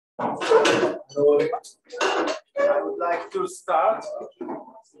So I would like to start.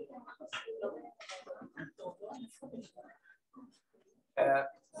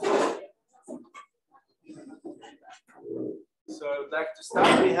 So I'd like to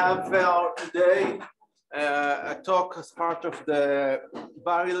start. We have today a talk as part of the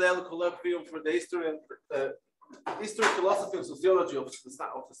Bar-Hillel Colloquium for the History and History, Philosophy, and Sociology of the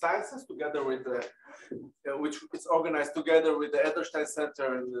Sciences, together with which is organized together with the Edelstein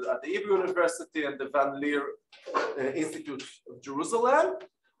Center at the Hebrew University and the Van Leer Institute of Jerusalem.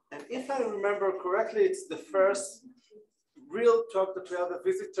 And if I remember correctly, it's the first real talk that we have a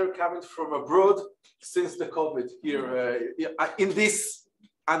visitor coming from abroad since the COVID here in this,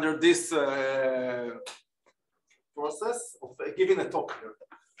 under this process of giving a talk here.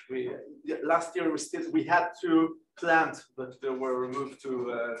 Last year we had two planned, but they were removed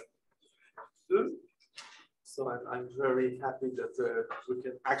to so I'm very happy that we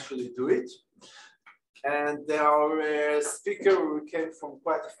can actually do it. And our speaker who came from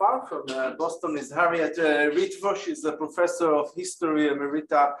quite far from Boston is Harriet Ritvo. She's a professor of history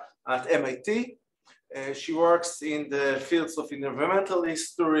emerita at MIT. She works in the fields of environmental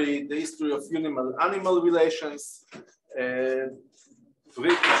history, the history of human-animal relations,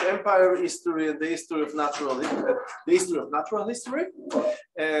 British Empire history, and the history of natural history.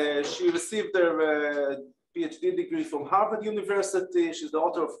 She received her PhD degree from Harvard University. She's the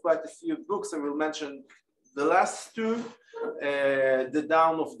author of quite a few books, and we'll mention the last two: The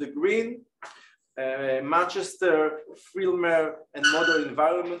Down of the Green, Manchester, Filmer, and Modern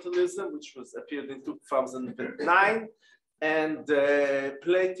Environmentalism, which was appeared in 2009, and the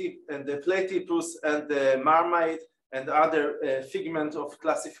Platypus and the Marmite, and other figment of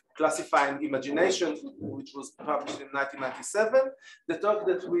classifying imagination, which was published in 1997. The talk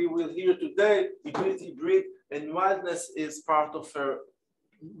that we will hear today, Hybridity, Breed, and Wildness, is part of her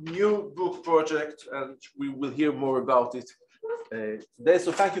new book project, and we will hear more about it today.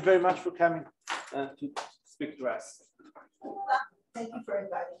 So thank you very much for coming to speak to us. Thank you for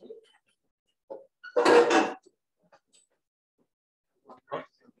inviting me.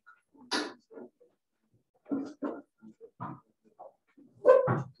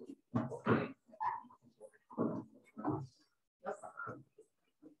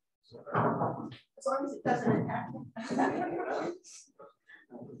 As long as it doesn't attack me.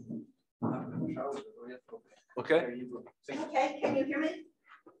 Okay. Okay, can you hear me?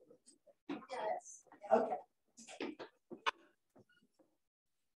 Yes. Okay.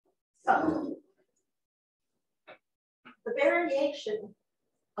 So, the variation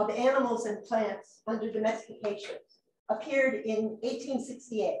of animals and plants under domestication appeared in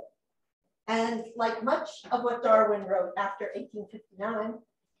 1868. And like much of what Darwin wrote after 1859,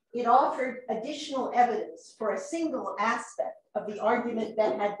 it offered additional evidence for a single aspect of the argument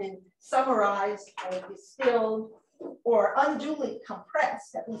that had been summarized or distilled or unduly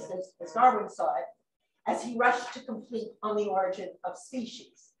compressed, at least as Darwin saw it, as he rushed to complete on the origin of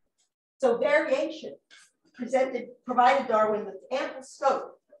species. So variation provided Darwin with ample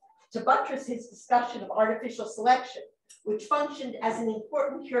scope to buttress his discussion of artificial selection, which functioned as an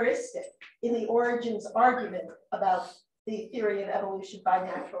important heuristic in the origins argument about the theory of evolution by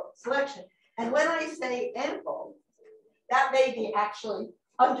natural selection. And when I say ample, that may be actually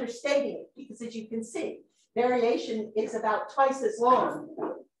understating it, because as you can see, variation is about twice as long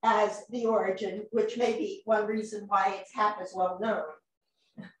as the origin, which may be one reason why it's half as well known.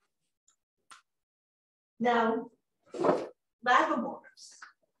 Now, lagomorphs,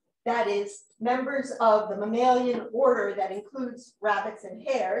 that is, members of the mammalian order that includes rabbits and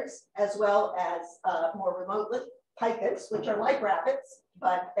hares, as well as more remotely, pipits, which are like rabbits,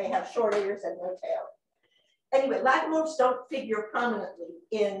 but they have short ears and no tail. Anyway, lagomorphs don't figure prominently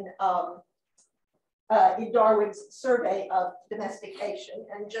in Darwin's survey of domestication.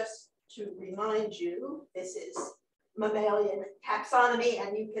 And just to remind you, this is mammalian taxonomy,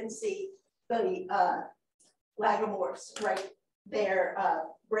 and you can see the lagomorphs right there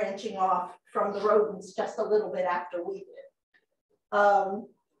branching off from the rodents just a little bit after we did.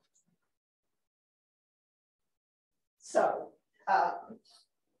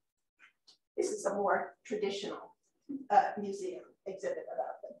 This is a more traditional museum exhibit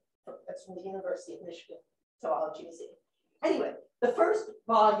about them. That's from the University of Michigan Zoology Museum. Anyway, the first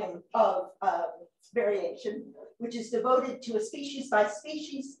volume of variation, which is devoted to a species by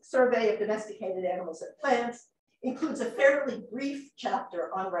species survey of domesticated animals and plants, includes a fairly brief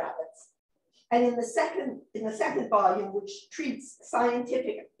chapter on rabbits. And in the second volume, which treats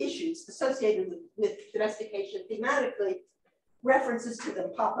scientific issues associated with domestication thematically, references to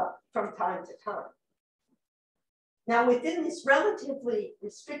them pop up from time to time. Now, within this relatively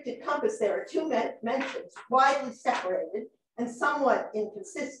restricted compass, there are two mentions, widely separated and somewhat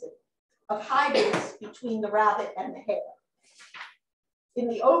inconsistent, of hybrids between the rabbit and the hare. In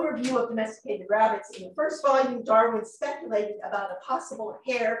the overview of domesticated rabbits, in the first volume, Darwin speculated about a possible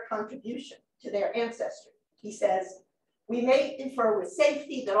hare contribution to their ancestry. He says, "We may infer with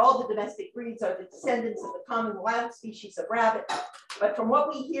safety that all the domestic breeds are the descendants of the common wild species of rabbit, but from what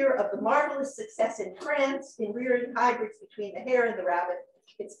we hear of the marvelous success in France in rearing hybrids between the hare and the rabbit,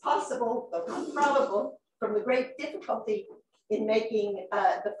 it's possible, though not probable, from the great difficulty in making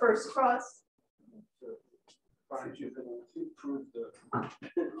the first cross." Find you can improve the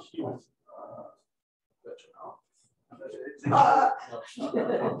human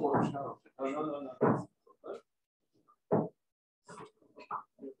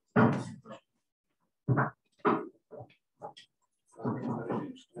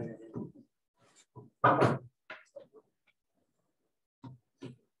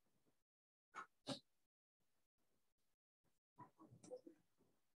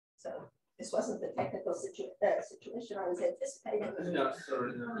So this wasn't the technical situation I was anticipating. No,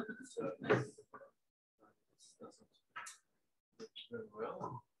 sorry, no, it's doesn't very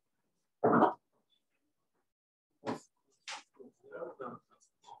well.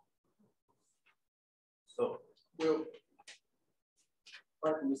 So we'll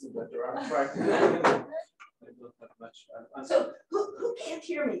try to listen better. I'll try to. I don't have much. So who can't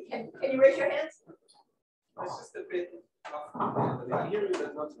hear me? Can you raise your hands? It's just a bit. I hear you,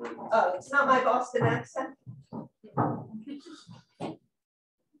 but not very much. Oh, it's not my Boston accent.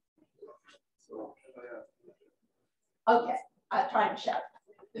 So, Okay, I'll try and shout.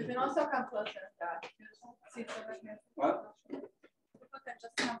 You can also come closer. What? People can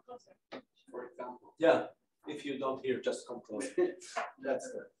just come closer. For example. Yeah, if you don't hear, just come close. That's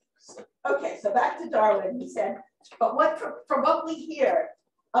good. Okay, so back to Darwin. He said, but from what we hear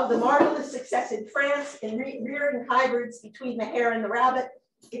of the marvelous success in France in rearing hybrids between the hare and the rabbit,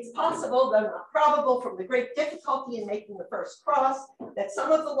 it's possible, though not probable, from the great difficulty in making the first cross, that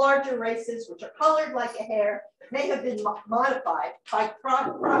some of the larger races, which are colored like a hare, may have been modified by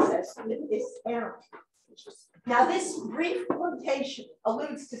process with this animal. Now, this brief quotation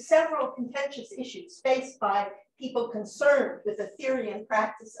alludes to several contentious issues faced by people concerned with the theory and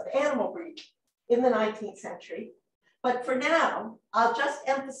practice of animal breeding in the 19th century. But for now, I'll just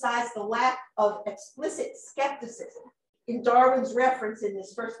emphasize the lack of explicit skepticism in Darwin's reference in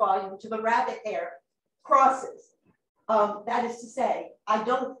this first volume to the rabbit-hare crosses. That is to say, I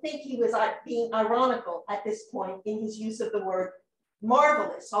don't think he was being ironical at this point in his use of the word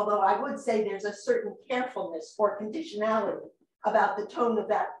marvelous, although I would say there's a certain carefulness or conditionality about the tone of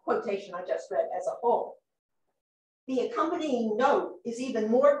that quotation I just read as a whole. The accompanying note is even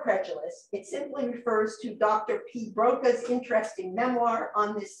more credulous. It simply refers to Dr. P. Broca's interesting memoir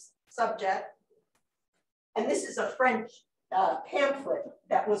on this subject. And this is a French pamphlet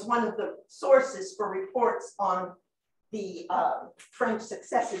that was one of the sources for reports on the French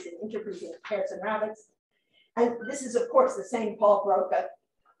successes in interbreeding hares and rabbits. And this is, of course, the same Paul Broca,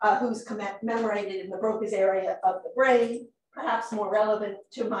 who's commemorated in the Broca's area of the brain. Perhaps more relevant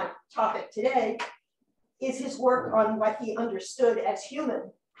to my topic today is his work on what he understood as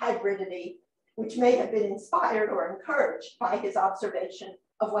human hybridity, which may have been inspired or encouraged by his observation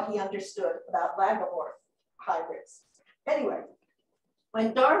of what he understood about lagomorph hybrids. Anyway,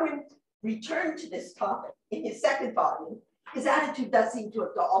 when Darwin returned to this topic in his second volume, his attitude does seem to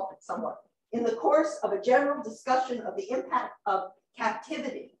have altered somewhat. In the course of a general discussion of the impact of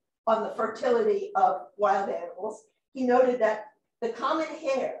captivity on the fertility of wild animals, he noted that the common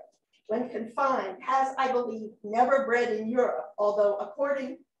hare, when confined, has, I believe, never bred in Europe, although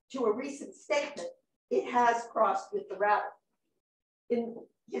according to a recent statement, it has crossed with the rabbit. In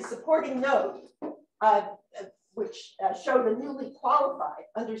his supporting note, which showed a newly qualified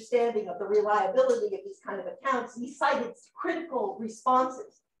understanding of the reliability of these kind of accounts, he cited critical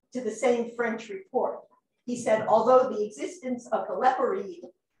responses to the same French report. He said, although the existence of the leopard,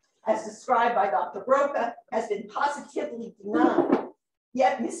 as described by Dr. Broca, has been positively denied,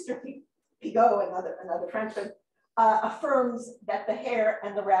 yet Mr. Pigot, another Frenchman, affirms that the hare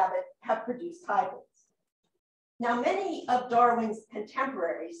and the rabbit have produced hybrids. Now, many of Darwin's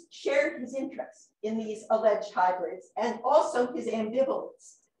contemporaries shared his interest in these alleged hybrids and also his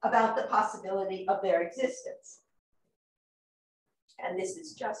ambivalence about the possibility of their existence. And this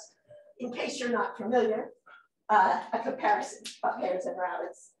is just, in case you're not familiar, a comparison of hares and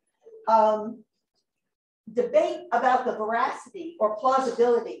rabbits. Debate about the veracity or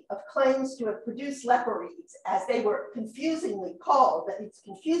plausibility of claims to have produced leporids, as they were confusingly called, but it's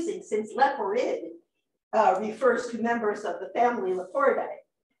confusing since leporid refers to members of the family Lapordae,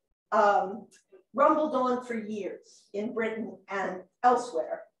 rumbled on for years in Britain and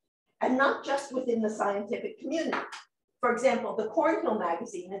elsewhere, and not just within the scientific community. For example, the Cornhill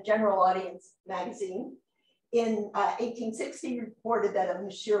magazine, a general audience magazine, in 1860 reported that a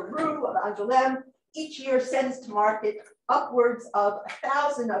Monsieur Roux of Angoulême each year sends to market upwards of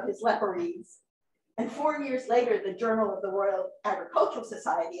 1,000 of his leporides. And 4 years later, the Journal of the Royal Agricultural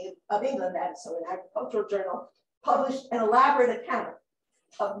Society of England, that is so an agricultural journal, published an elaborate account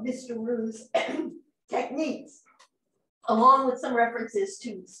of Mr. Roux's techniques, along with some references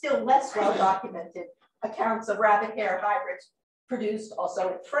to still less well-documented accounts of rabbit hare hybrids produced also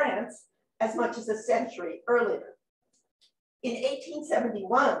in France as much as a century earlier. In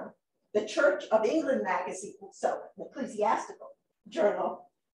 1871, the Church of England magazine, so an ecclesiastical journal,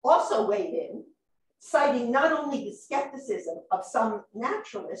 also weighed in, citing not only the skepticism of some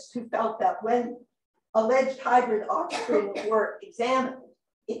naturalists who felt that when alleged hybrid offspring were examined,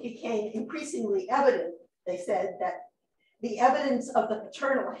 it became increasingly evident, they said, that the evidence of the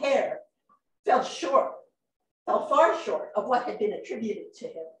paternal hair fell far short of what had been attributed to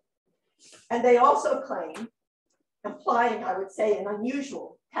him. And they also claim, implying, I would say, an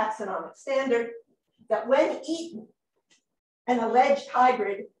unusual taxonomic standard, that when eaten, an alleged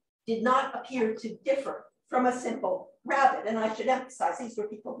hybrid did not appear to differ from a simple rabbit. And I should emphasize, these were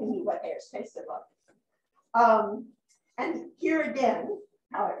people who knew what hares tasted like. And here again,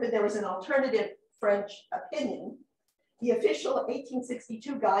 however, there was an alternative French opinion. The official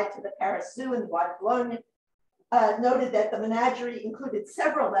 1862 guide to the Paris Zoo in the Bois de Boulogne noted that the menagerie included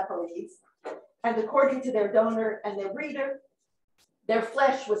several leporides, and according to their donor and their breeder, their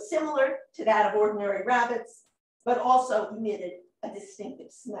flesh was similar to that of ordinary rabbits, but also emitted a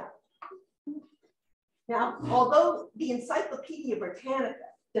distinctive smell. Now, although the Encyclopedia Britannica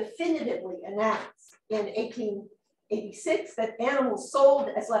definitively announced in 1886 that animals sold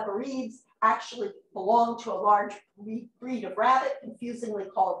as leporides actually belonged to a large breed of rabbit, confusingly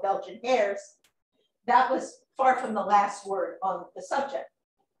called Belgian hares, that was far from the last word on the subject.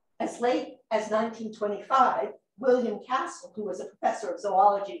 As late as 1925, William Castle, who was a professor of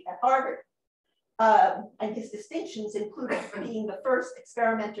zoology at Harvard, and his distinctions included being the first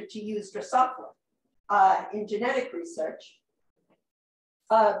experimenter to use Drosophila in genetic research.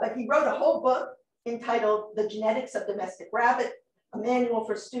 But he wrote a whole book entitled The Genetics of Domestic Rabbit, a manual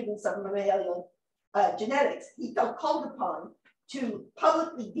for students of mammalian genetics. He felt called upon to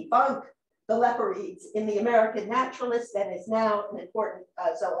publicly debunk the leporides in the American Naturalist, that is now an important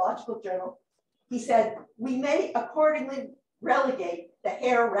zoological journal. He said, "We may accordingly relegate the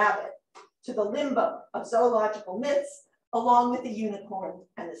hare rabbit to the limbo of zoological myths, along with the unicorn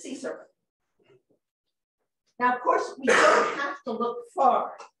and the sea serpent." Now, of course, we don't have to look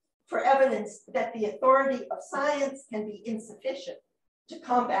far for evidence that the authority of science can be insufficient to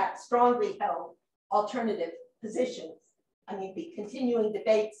combat strongly held alternative positions. I mean, the continuing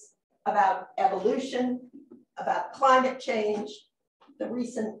debates about evolution, about climate change, the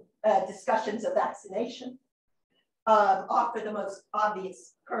recent discussions of vaccination offer the most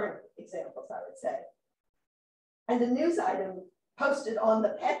obvious current examples, I would say. And the news item posted on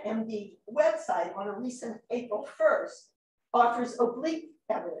the PetMD website on a recent April 1st offers oblique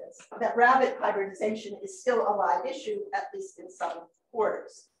evidence that rabbit hybridization is still a live issue, at least in some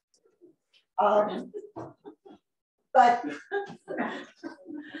quarters. But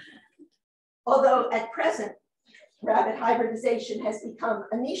although at present, rabbit hybridization has become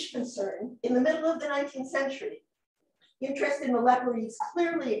a niche concern, in the middle of the 19th century, interest in the leporides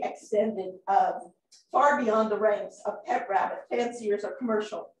clearly extended far beyond the ranks of pet rabbit fanciers or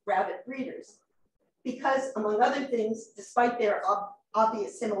commercial rabbit breeders. Because, among other things, despite their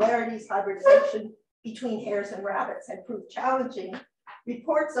obvious similarities, hybridization between hares and rabbits had proved challenging,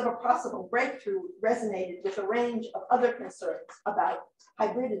 reports of a possible breakthrough resonated with a range of other concerns about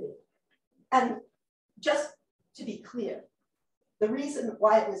hybridity. And just to be clear, the reason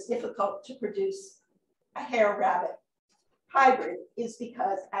why it was difficult to produce a hare-rabbit hybrid is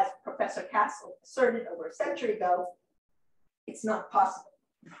because, as Professor Castle asserted over a century ago, it's not possible,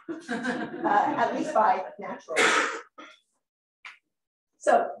 at least by natural means.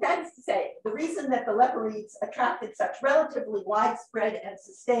 So that is to say, the reason that the leporides attracted such relatively widespread and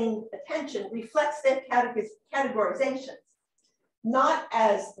sustained attention reflects their categorizations, not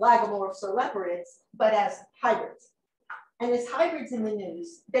as lagomorphs or leporids, but as hybrids. And as hybrids in the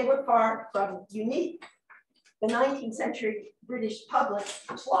news, they were far from unique. The 19th century British public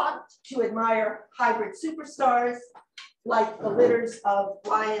flocked to admire hybrid superstars like the litters of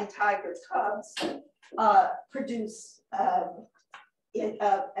lion, tiger, cubs produce in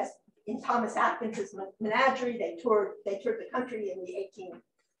in Thomas Atkins's menagerie. They toured the country in the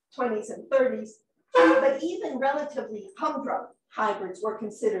 1820s and 30s. But even relatively humdrum hybrids were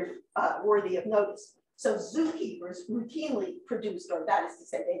considered worthy of notice. So zookeepers routinely produced, or that is to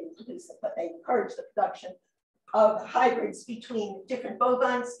say, they didn't produce it, but they encouraged the production of hybrids between different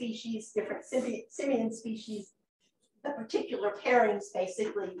bovine species, different simian species, the particular pairings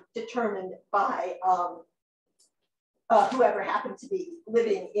basically determined by whoever happened to be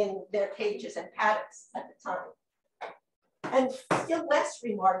living in their cages and paddocks at the time. And still less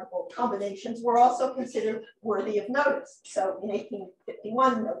remarkable combinations were also considered worthy of notice. So in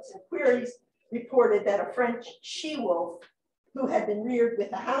 1851, Notes and Queries reported that a French she-wolf who had been reared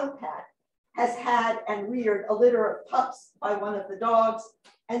with a hound pack has had and reared a litter of pups by one of the dogs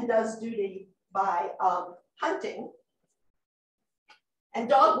and does duty by hunting. And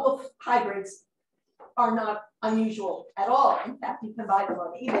dog-wolf hybrids are not unusual at all. In fact, you can buy them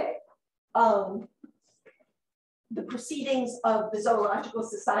on eBay. The Proceedings of the Zoological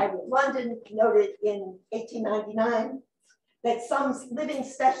Society of London noted in 1899 that some living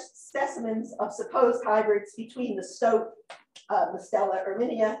specimens of supposed hybrids between the stoat, Mustela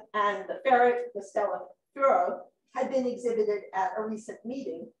erminia, and the ferret, Mustela furo, had been exhibited at a recent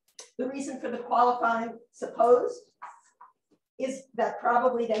meeting. The reason for the qualifying supposed is that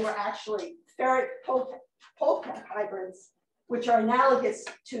probably they were actually ferret polecat hybrids, which are analogous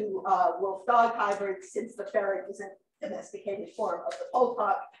to wolf-dog hybrids, since the ferret is a domesticated form of the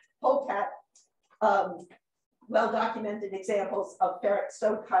polecat. Well-documented examples of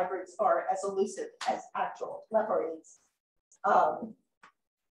ferret-stoat hybrids are as elusive as actual leopards.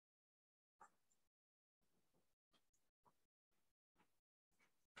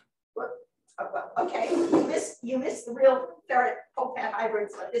 Okay, you missed the real ferret polecat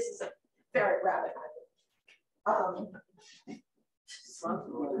hybrids, but this is a ferret rabbit hybrid. No.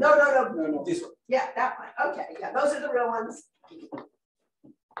 This one. Yeah, that one. Okay, yeah, those are the real ones.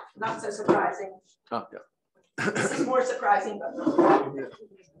 Not so surprising. Oh, yeah. This is more surprising, but no.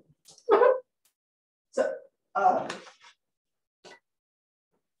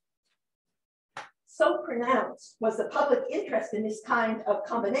 So pronounced was the public interest in this kind of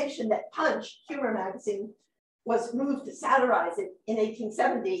combination that Punch, humor magazine, was moved to satirize it in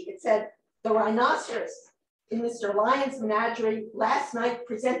 1870. It said, "The rhinoceros in Mr. Lyon's menagerie last night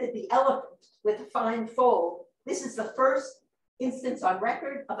presented the elephant with a fine foal. This is the first instance on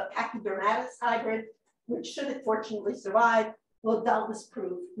record of a pachydermatous hybrid, which, should it fortunately survive, will doubtless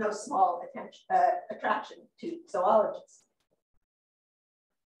prove no small attraction to zoologists."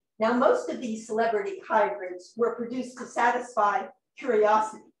 Now, most of these celebrity hybrids were produced to satisfy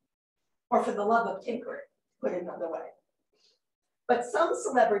curiosity or for the love of tinkering, put it another way. But some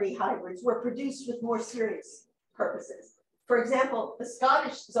celebrity hybrids were produced with more serious purposes. For example, the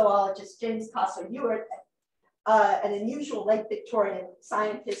Scottish zoologist James Coster Ewart, an unusual late Victorian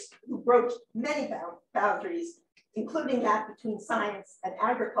scientist who broached many boundaries, including that between science and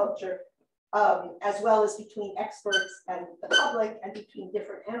agriculture, as well as between experts and the public and between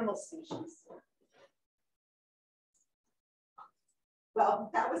different animal species. Well,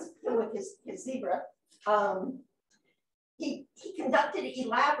 that was with his zebra. He conducted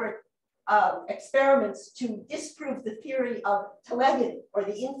elaborate experiments to disprove the theory of telegony, or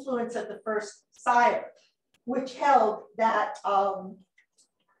the influence of the first sire, which held that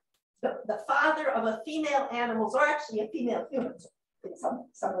the father of a female animal's, or actually a female human's, in some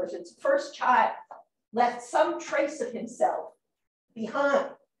versions, first child left some trace of himself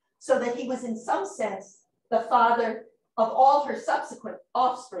behind, so that he was in some sense the father of all her subsequent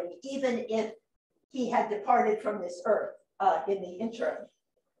offspring, even if he had departed from this earth in the interim.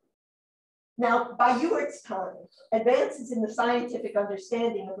 Now, by Ewart's time, advances in the scientific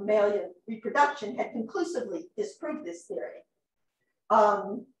understanding of mammalian reproduction had conclusively disproved this theory.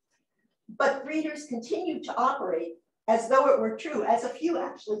 But breeders continued to operate as though it were true, as a few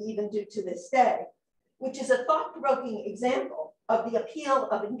actually even do to this day, which is a thought-provoking example of the appeal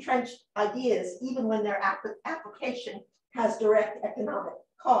of entrenched ideas, even when their application has direct economic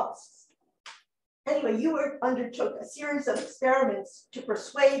costs. Anyway, Ewart undertook a series of experiments to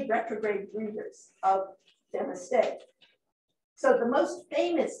persuade retrograde breeders of their mistake. So the most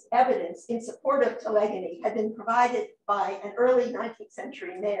famous evidence in support of telegony had been provided by an early 19th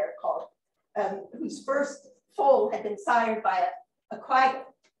century mare called, whose first foal had been sired by a quagga,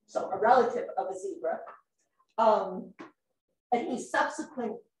 so a relative of a zebra, and whose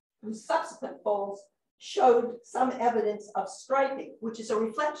subsequent foals showed some evidence of striping, which is a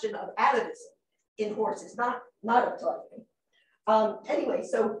reflection of atavism in horses, not of telegony. Anyway,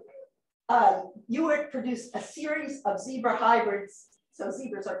 so Ewart produced a series of zebra hybrids So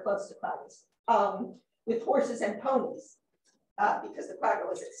zebras are close to quaggas, with horses and ponies, because the quagga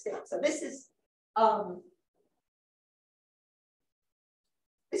was extinct. So this is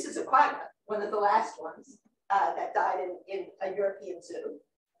a quagga, one of the last ones that died in a European zoo.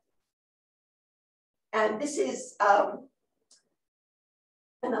 And this is an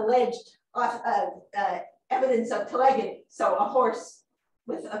alleged evidence of telegony, so a horse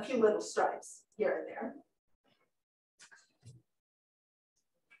with a few little stripes here and there.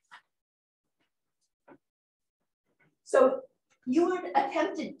 So Ewart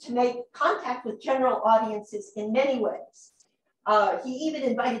attempted to make contact with general audiences in many ways. He even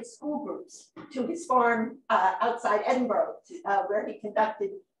invited school groups to his farm outside Edinburgh, where he conducted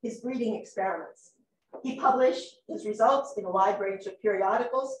his breeding experiments. He published his results in a wide range of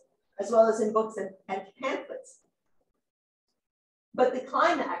periodicals, as well as in books and pamphlets. But the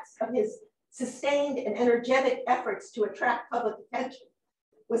climax of his sustained and energetic efforts to attract public attention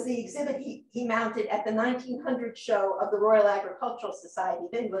was the exhibit he mounted at the 1900 show of the Royal Agricultural Society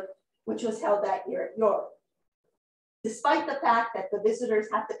of England, which was held that year at York. Despite the fact that the visitors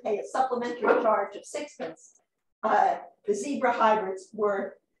had to pay a supplementary charge of 6pence, the zebra hybrids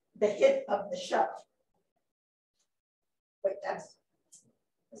were the hit of the show. Wait, that's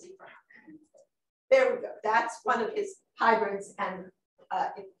a zebra. There we go. That's one of his hybrids and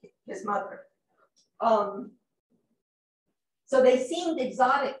his mother. So they seemed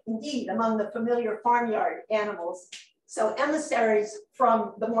exotic indeed among the familiar farmyard animals. So emissaries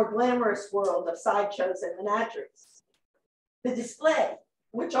from the more glamorous world of sideshows and menageries. The display,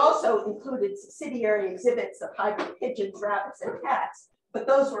 which also included subsidiary exhibits of hybrid pigeons, rabbits, and cats, but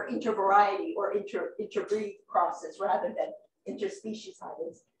those were intervariety or interbreed crosses rather than interspecies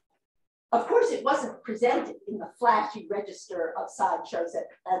hybrids. Of course, it wasn't presented in the flashy register of sideshows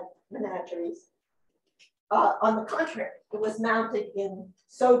and menageries. On the contrary, it was mounted in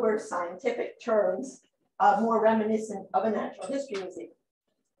sober scientific terms, more reminiscent of a natural history museum.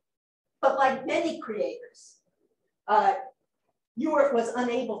 But like many creators, Ewart was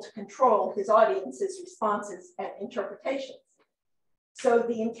unable to control his audience's responses and interpretations. So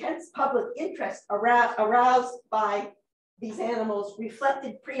the intense public interest aroused by these animals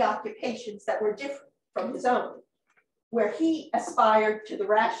reflected preoccupations that were different from his own, where he aspired to the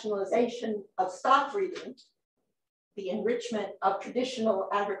rationalization of stock breeding, the enrichment of traditional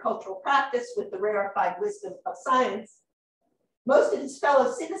agricultural practice with the rarefied wisdom of science. Most of his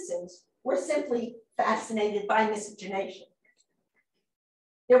fellow citizens were simply fascinated by miscegenation.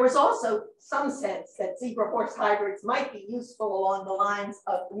 There was also some sense that zebra horse hybrids might be useful along the lines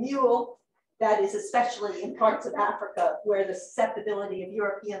of the mule, that is especially in parts of Africa where the susceptibility of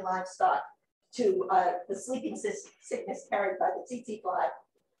European livestock to the sleeping sickness carried by the tsetse fly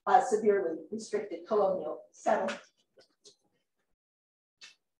severely restricted colonial settlement.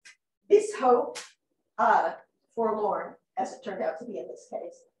 This hope, forlorn, as it turned out to be in this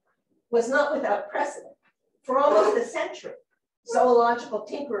case, was not without precedent. For almost a century, zoological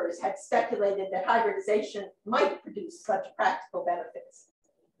tinkerers had speculated that hybridization might produce such practical benefits.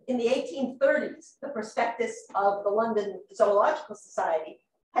 In the 1830s, the prospectus of the London Zoological Society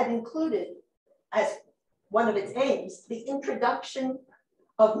had included as one of its aims the introduction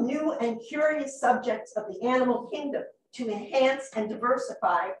of new and curious subjects of the animal kingdom to enhance and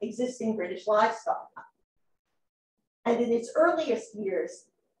diversify existing British livestock. And in its earliest years,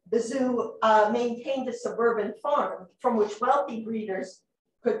 the zoo maintained a suburban farm from which wealthy breeders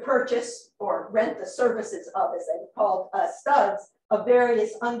could purchase or rent the services of, as they were called, studs of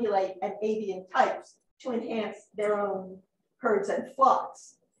various ungulate and avian types to enhance their own herds and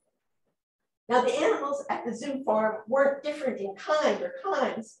flocks. Now, the animals at the zoo farm weren't different in kind or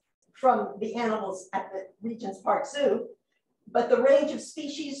kinds from the animals at the Regent's Park Zoo, but the range of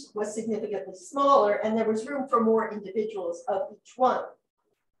species was significantly smaller and there was room for more individuals of each one.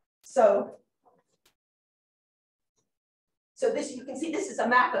 So this, you can see, this is a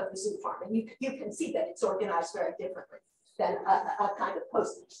map of the zoo farm, and you can see that it's organized very differently than a kind of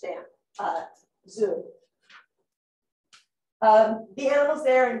postage stamp zoo. The animals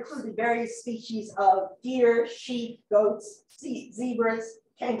there included various species of deer, sheep, goats, zebras,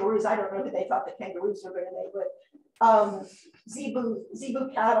 kangaroos. I don't know who they thought the kangaroos were going to make, but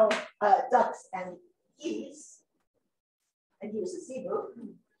zebu cattle, ducks, and geese. And here's a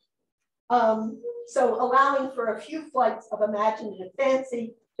zebu. So allowing for a few flights of imaginative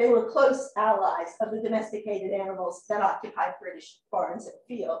fancy, they were close allies of the domesticated animals that occupied British farms and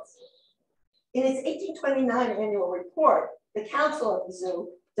fields. In its 1829 annual report, the Council of the Zoo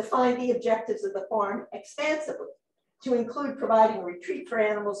defined the objectives of the farm expansively to include providing a retreat for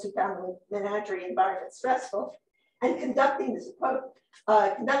animals who found the menagerie environment stressful and conducting, this quote,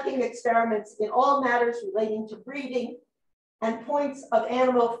 conducting experiments in all matters relating to breeding and points of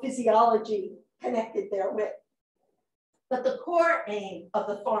animal physiology connected therewith. But the core aim of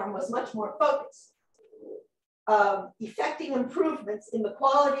the farm was much more focused, effecting improvements in the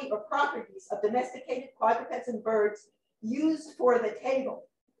quality or properties of domesticated quadrupeds and birds used for the table,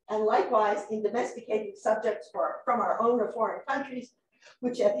 and likewise in domesticated subjects from our own or foreign countries,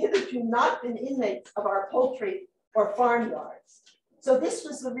 which have hitherto not been inmates of our poultry or farmyards. So this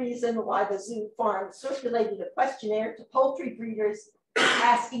was the reason why the zoo farm circulated a questionnaire to poultry breeders,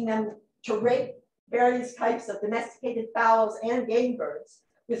 asking them to rate various types of domesticated fowls and game birds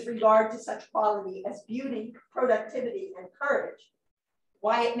with regard to such quality as beauty, productivity, and courage.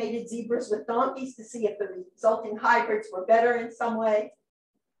 Why it mated zebras with donkeys to see if the resulting hybrids were better in some way,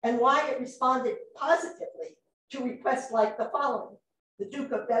 and why it responded positively to requests like the following. The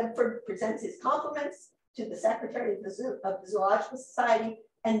Duke of Bedford presents his compliments to the Secretary of the Zoological Society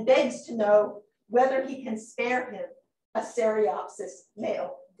and begs to know whether he can spare him a Cereopsis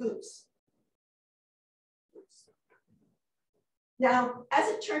male goose. Now, as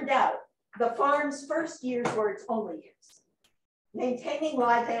it turned out, the farm's first years were its only years. Maintaining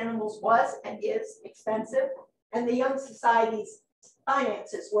live animals was and is expensive, and the young society's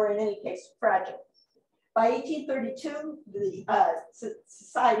finances were in any case fragile. By 1832, the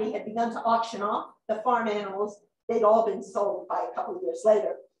society had begun to auction off the farm animals. They'd all been sold by a couple of years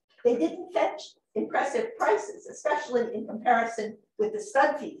later. They didn't fetch impressive prices, especially in comparison with the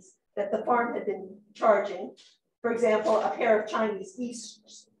stud fees that the farm had been charging. For example, a pair of Chinese geese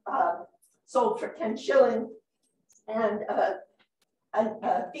sold for 10 shillings, and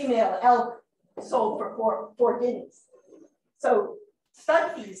a female elk sold for four guineas. So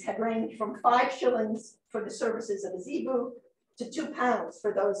stud fees had ranged from 5 shillings for the services of a zebu to £2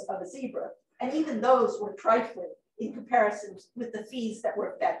 for those of a zebra. And even those were trifling in comparison with the fees that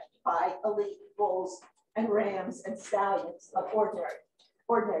were fetched by elite bulls and rams and stallions of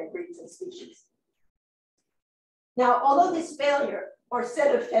ordinary breeds and species. Now, although this failure or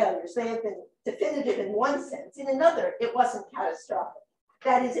set of failures may have been definitive in one sense, in another, it wasn't catastrophic.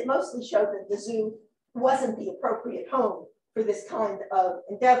 That is, it mostly showed that the zoo wasn't the appropriate home for this kind of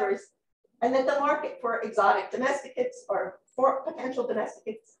endeavors, and that the market for exotic domesticates or for potential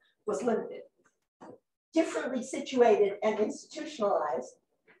domesticates was limited. Differently situated and institutionalized,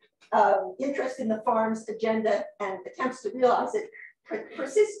 interest in the farm's agenda and attempts to realize it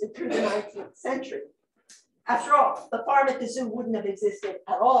persisted through the 19th century. After all, the farm at the zoo wouldn't have existed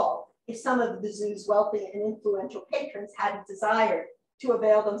at all if some of the zoo's wealthy and influential patrons hadn't desired to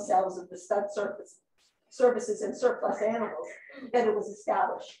avail themselves of the stud services and surplus animals that it was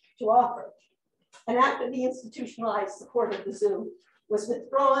established to offer. And after the institutionalized support of the zoo was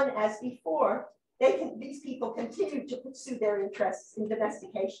withdrawn as before, these people continued to pursue their interests in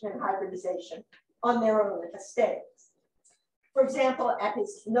domestication and hybridization on their own estates. For example, at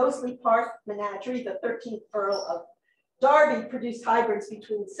his Knowsley Park menagerie, the 13th Earl of Derby produced hybrids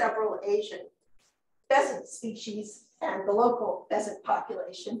between several Asian pheasant species and the local pheasant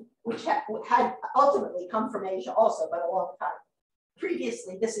population, which had ultimately come from Asia also, but a long time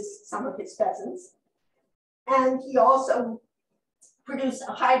previously. This is some of his pheasants. And he also produced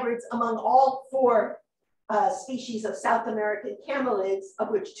hybrids among all 4 species of South American camelids, of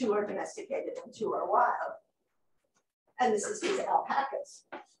which 2 are domesticated and 2 are wild. And this is his alpacas.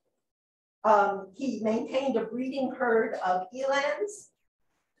 He maintained a breeding herd of elands,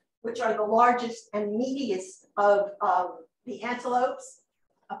 which are the largest and meatiest of the antelopes,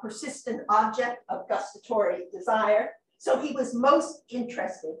 a persistent object of gustatory desire. So he was most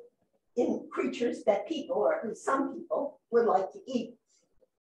interested in creatures that people, or at least some people, would like to eat.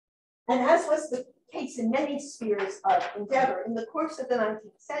 And as was the case in many spheres of endeavor, in the course of the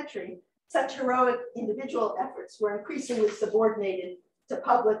 19th century, such heroic individual efforts were increasingly subordinated to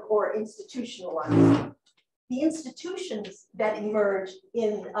public or institutional ones. The institutions that emerged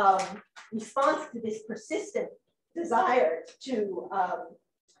in response to this persistent desire to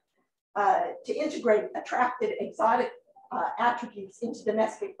integrate attractive exotic attributes into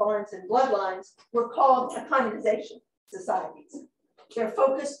domestic barns and bloodlines were called acclimatization societies. Their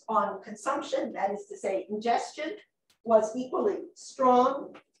focus on consumption, that is to say ingestion, was equally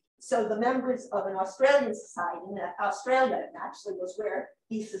strong. So the members of an Australian society, and Australia actually was where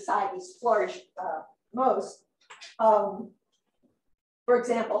these societies flourished most, for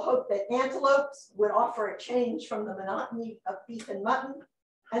example, hoped that antelopes would offer a change from the monotony of beef and mutton,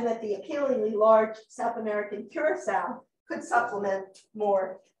 and that the appealingly large South American curassow could supplement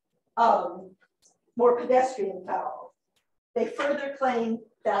more pedestrian fowl. They further claimed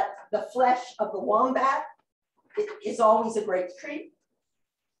that the flesh of the wombat is always a great treat.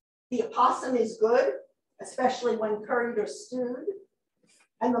 The opossum is good, especially when curried or stewed.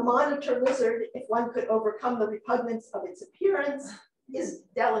 And the monitor lizard, if one could overcome the repugnance of its appearance, is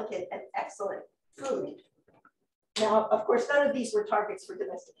delicate and excellent food. Now, of course, none of these were targets for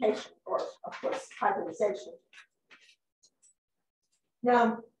domestication or, of course, hybridization.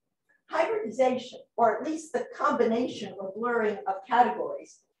 Now, hybridization, or at least the combination or blurring of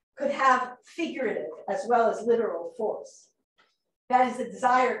categories, could have figurative as well as literal force. That is, the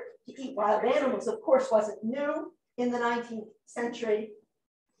desire to eat wild animals, of course, wasn't new in the 19th century,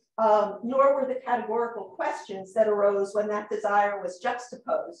 nor were the categorical questions that arose when that desire was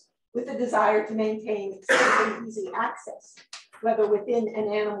juxtaposed with the desire to maintain extremely easy access, whether within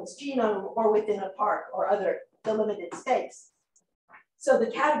an animal's genome or within a park or other delimited space. So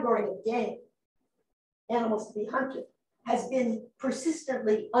the category of game, animals to be hunted, has been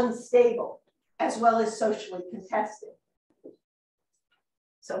persistently unstable as well as socially contested.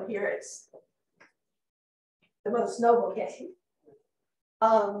 So here it's the most noble game.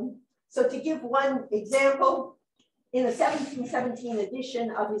 So to give one example, in the 1717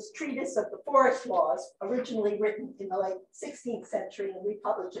 edition of his treatise of the forest laws, originally written in the late 16th century and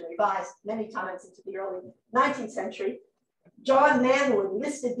republished and revised many times into the early 19th century, John Manwood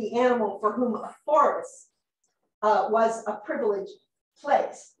listed the animal for whom a forest was a privileged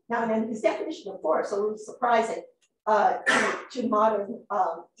place. Now, and his definition of forest, a little surprising to modern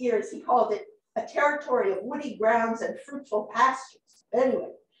ears, he called it a territory of woody grounds and fruitful pastures. Anyway,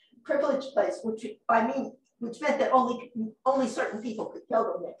 privileged place, which meant that only certain people could kill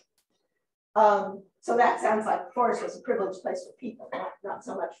them there. So that sounds like the forest was a privileged place for people, not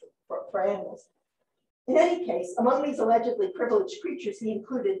so much for animals. In any case, among these allegedly privileged creatures, he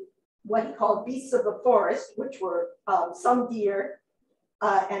included what he called beasts of the forest, which were some deer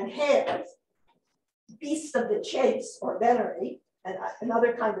and hares, beasts of the chase or venery, and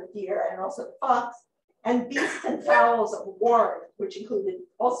another kind of deer, and also the fox, and beasts and fowls of warren, which included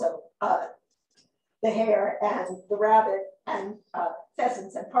also the hare and the rabbit and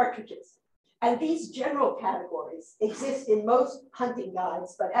pheasants and partridges. And these general categories exist in most hunting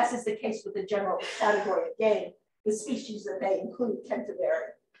guides, but as is the case with the general category of game, the species that they include tend to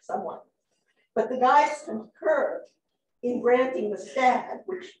vary somewhat. But the guides concur in granting the stag,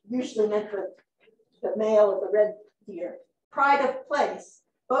 which usually meant the male of the red deer, pride of place,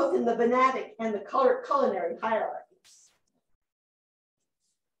 both in the venetic and the culinary hierarchies.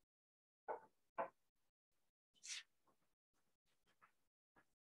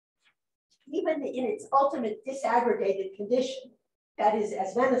 Even in its ultimate disaggregated condition, that is,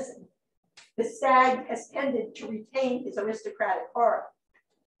 as venison, the stag has tended to retain his aristocratic aura.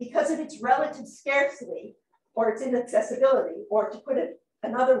 Because of its relative scarcity or its inaccessibility, or to put it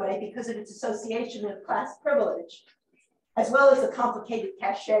another way, because of its association with class privilege, as well as the complicated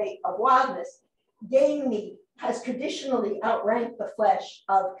cachet of wildness, game meat has traditionally outranked the flesh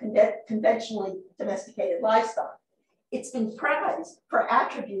of conventionally domesticated livestock. It's been prized for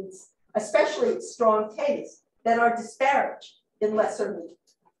attributes, especially its strong taste, that are disparaged in lesser meat,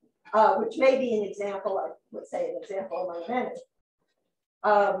 which may be an example, I would say an example among many,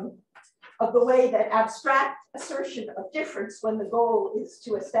 of the way that abstract assertion of difference when the goal is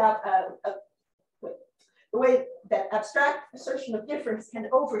to establish, the way that abstract assertion of difference can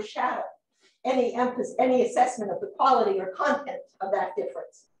overshadow any assessment of the quality or content of that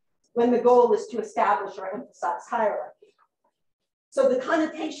difference when the goal is to establish or emphasize hierarchy. So the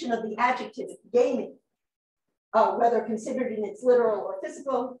connotation of the adjective gamey, whether considered in its literal or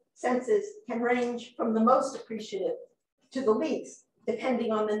physical senses, can range from the most appreciative to the least,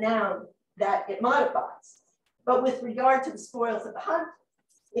 depending on the noun that it modifies. But with regard to the spoils of the hunt,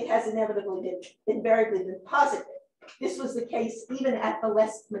 it has invariably been positive. This was the case even at the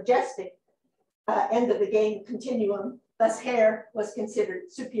less majestic end of the game continuum. Thus, hare was considered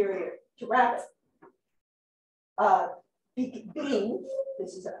superior to rabbit. Being,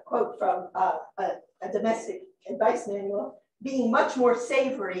 this is a quote from a domestic advice manual, being much more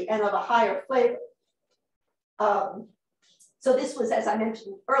savory and of a higher flavor. So this was, as I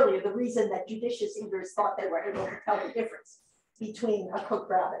mentioned earlier, the reason that judicious eaters thought they were able to tell the difference between a cooked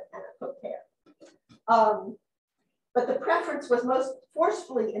rabbit and a cooked hare. But the preference was most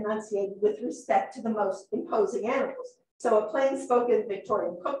forcefully enunciated with respect to the most imposing animals. So a plain-spoken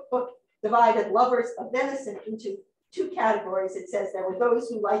Victorian cookbook divided lovers of venison into two categories. It says there were those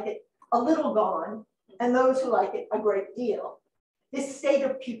who like it a little gone and those who like it a great deal. This state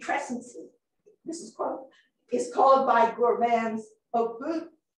of putrescency, this is quote, is called by gourmands au goût,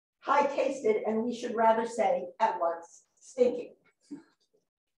 high-tasted, and we should rather say at once stinking.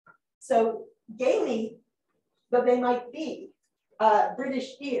 So gamey though they might be,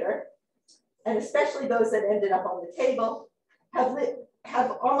 British deer, and especially those that ended up on the table,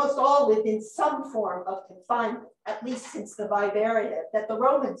 have almost all lived in some form of confinement, at least since the vivaria that the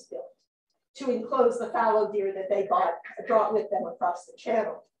Romans built to enclose the fallow deer that they brought with them across the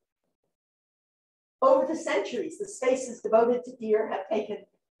channel. Over the centuries, the spaces devoted to deer have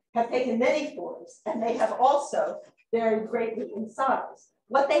taken many forms, and they have also varied greatly in size.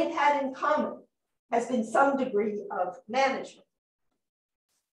 What they've had in common has been some degree of management.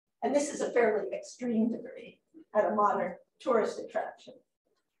 And this is a fairly extreme degree at a modern tourist attraction.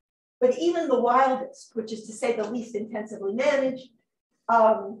 But even the wildest, which is to say the least intensively managed,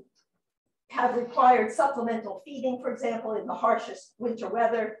 have required supplemental feeding, for example, in the harshest winter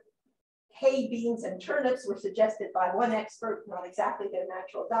weather. Hay, beans, and turnips were suggested by one expert, not exactly their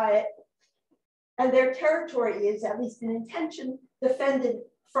natural diet. And their territory is, at least in intention, defended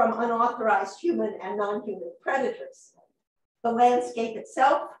from unauthorized human and non-human predators. The landscape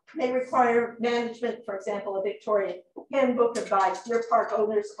itself may require management. For example, a Victorian handbook advised deer park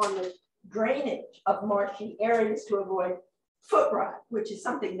owners on the drainage of marshy areas to avoid foot rot, which is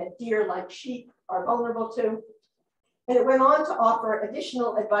something that deer, like sheep, are vulnerable to. And it went on to offer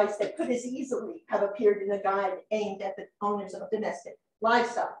additional advice that could as easily have appeared in a guide aimed at the owners of domestic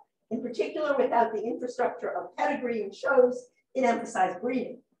livestock. In particular, without the infrastructure of pedigree and shows, it emphasized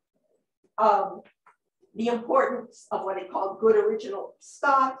breeding. The importance of what it called good original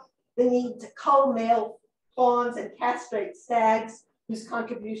stock, the need to cull male fawns and castrate stags, whose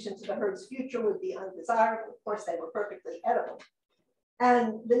contribution to the herd's future would be undesirable. Of course, they were perfectly edible.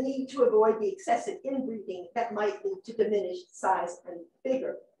 And the need to avoid the excessive inbreeding that might lead to diminished size and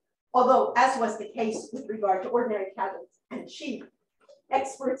vigor. Although, as was the case with regard to ordinary cattle and sheep,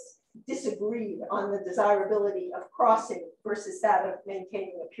 experts disagreed on the desirability of crossing versus that of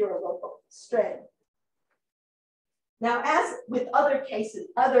maintaining a pure local strain. Now, as with other cases,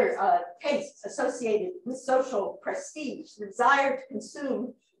 tastes associated with social prestige, the desire to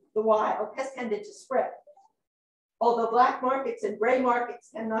consume the wild has tended to spread. Although black markets and gray markets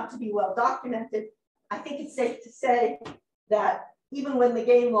tend not to be well documented, I think it's safe to say that even when the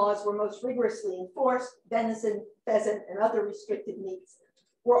game laws were most rigorously enforced, venison, pheasant, and other restricted meats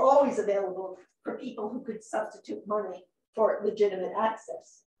were always available for people who could substitute money for legitimate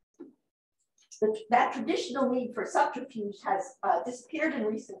access. That traditional need for subterfuge has disappeared in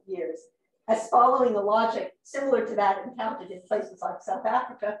recent years, as following a logic similar to that encountered in places like South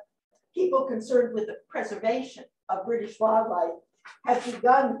Africa, people concerned with the preservation of British wildlife have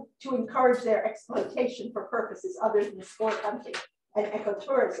begun to encourage their exploitation for purposes other than sport hunting and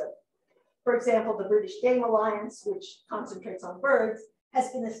ecotourism. For example, the British Game Alliance, which concentrates on birds,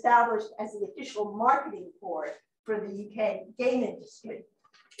 has been established as the official marketing board for the UK game industry.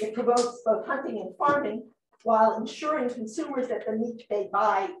 It promotes both hunting and farming while ensuring consumers that the meat they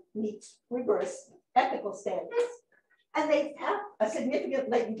buy meets rigorous ethical standards. And they have a significant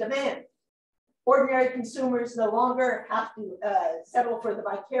latent demand. Ordinary consumers no longer have to settle for the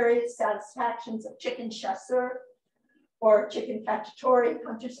vicarious satisfactions of chicken chasseur or chicken cacciatore,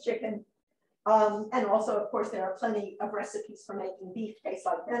 hunter's chicken. And also, of course, there are plenty of recipes for making beef taste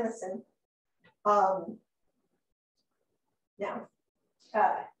like venison.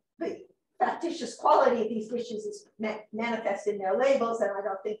 The factitious quality of these dishes is manifest in their labels, and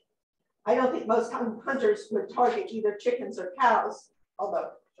I don't think most hunters would target either chickens or cows,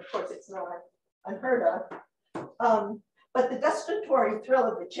 although of course it's not unheard of. But the gustatory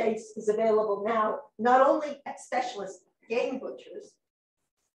thrill of the chase is available now, not only at specialist game butchers,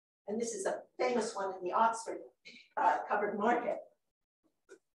 and this is a famous one in the Oxford covered market,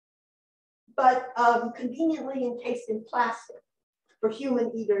 but conveniently encased in plastic for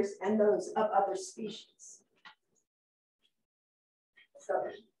human eaters and those of other species. So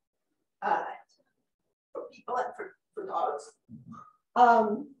for people and for dogs.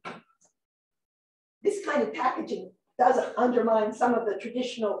 This kind of packaging does undermine some of the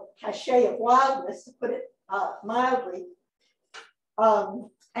traditional cachet of wildness, to put it mildly.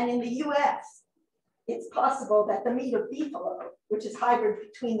 And in the US, it's possible that the meat of beefalo, which is hybrid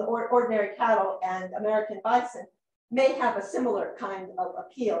between the ordinary cattle and American bison, may have a similar kind of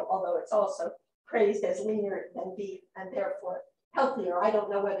appeal, although it's also praised as leaner than beef and therefore healthier. I don't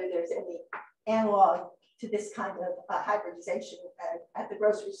know whether there's any analog to this kind of hybridization at the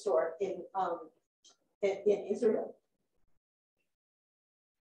grocery store in Israel.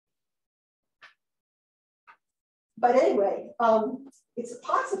 But anyway, it's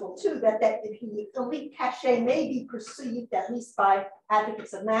possible too that the elite cachet may be perceived, at least by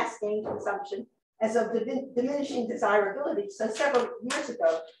advocates of mass gain consumption, as of diminishing desirability. So several years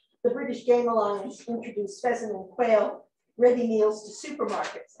ago, the British Game Alliance introduced pheasant and quail ready meals to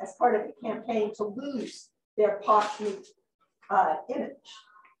supermarkets as part of a campaign to lose their posh meat image.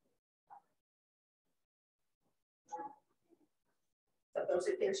 So those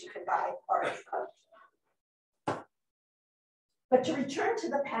are things you can buy. But to return to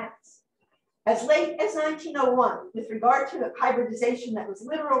the past, as late as 1901, with regard to hybridization that was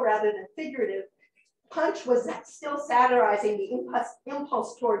literal rather than figurative, Punch was still satirizing the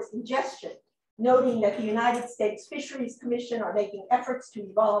impulse towards ingestion, noting that the United States Fisheries Commission are making efforts to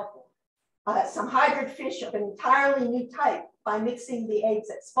evolve some hybrid fish of an entirely new type by mixing the eggs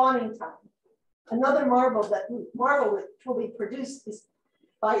at spawning time. Another marvel which will be produced is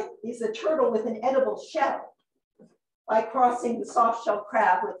a turtle with an edible shell by crossing the soft shell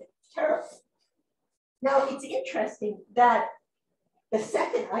crab with pteropus. Now it's interesting that the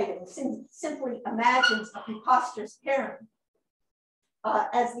second item simply imagines a preposterous parent,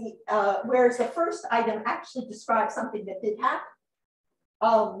 whereas the first item actually describes something that did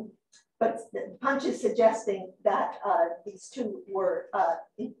happen. But Punch is suggesting that these two were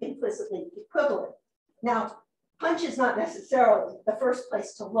implicitly equivalent. Now, Punch is not necessarily the first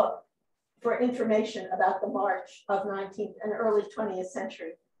place to look for information about the march of 19th and early 20th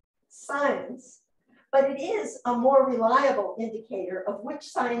century science, but it is a more reliable indicator of which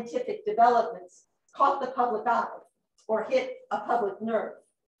scientific developments caught the public eye or hit a public nerve,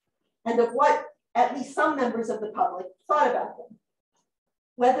 and of what at least some members of the public thought about them.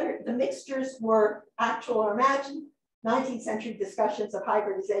 Whether the mixtures were actual or imagined, 19th century discussions of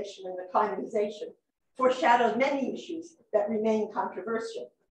hybridization and acclimatization foreshadowed many issues that remain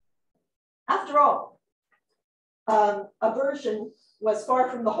controversial. After all, aversion was far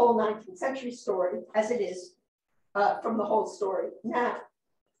from the whole 19th century story, as it is from the whole story now.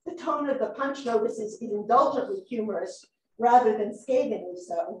 The tone of the Punch notices is indulgently humorous rather than scathingly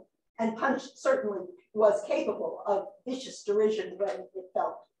so, and Punch certainly was capable of vicious derision when it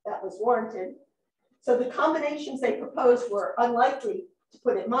felt that was warranted. So the combinations they proposed were unlikely, to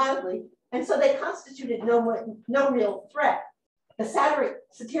put it mildly, and so they constituted no real threat. The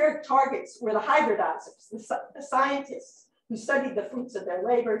satiric targets were the hybridizers, the scientists who studied the fruits of their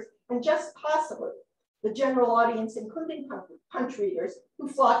labors, and just possibly the general audience, including Punch readers, who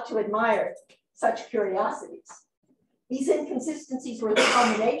flocked to admire such curiosities. These inconsistencies were the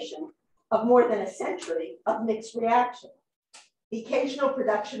culmination of more than a century of mixed reaction. The occasional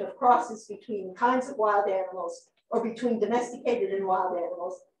production of crosses between kinds of wild animals or between domesticated and wild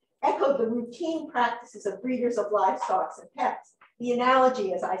animals echoed the routine practices of breeders of livestock and pets. The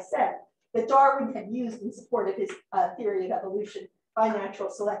analogy, as I said, that Darwin had used in support of his theory of evolution by natural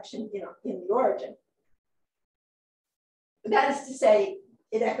selection in the origin. That is to say,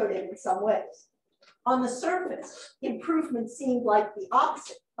 it echoed it in some ways. On the surface, improvement seemed like the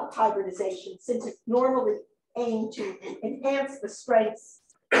opposite of hybridization, since it normally aimed to enhance the strengths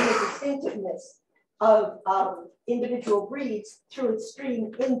and the distinctiveness of individual breeds through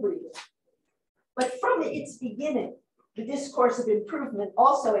extreme inbreeding. But from its beginning, the discourse of improvement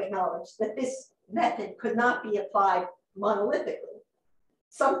also acknowledged that this method could not be applied monolithically.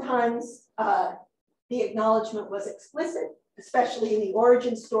 Sometimes the acknowledgement was explicit, especially in the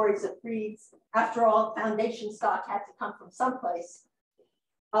origin stories of breeds. After all, foundation stock had to come from someplace.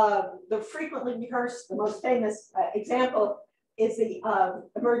 The frequently rehearsed, the most famous example is the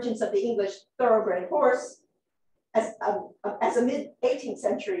emergence of the English thoroughbred horse. As a mid-18th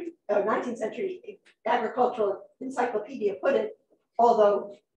century, 19th century agricultural encyclopedia put it,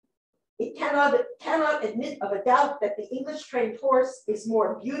 although it cannot admit of a doubt that the English trained horse is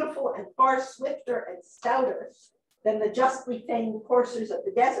more beautiful and far swifter and stouter than the justly famed coursers of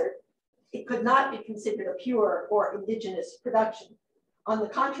the desert, it could not be considered a pure or indigenous production. On the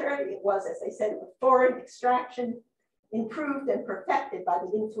contrary, it was, as I said, a foreign extraction, improved and perfected by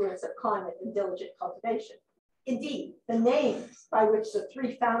the influence of climate and diligent cultivation. Indeed, the names by which the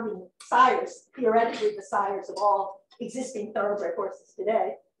three founding sires, theoretically the sires of all existing thoroughbred horses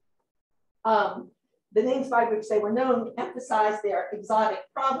today, the names by which they were known emphasize their exotic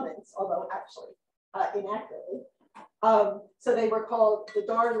provenance, although actually inaccurately. So they were called the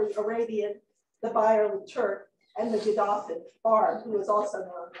Darley Arabian, the Byerly Turk, and the Godolphin Barb, who is also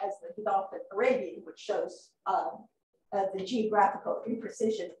known as the Godolphin Arabian, which shows the geographical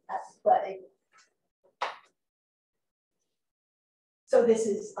imprecision at play. So this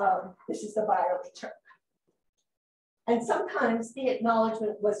is the Byerly Turk. And sometimes the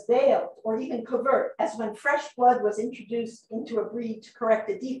acknowledgement was veiled or even covert, as when fresh blood was introduced into a breed to correct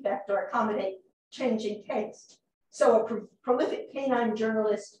a defect or accommodate changing taste. So a prolific canine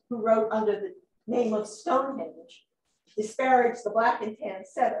journalist who wrote under the name of Stonehenge disparage the black and tan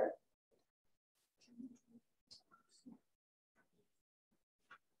setter.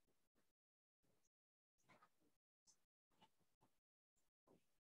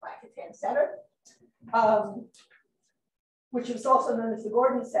 Black and tan setter, which was also known as the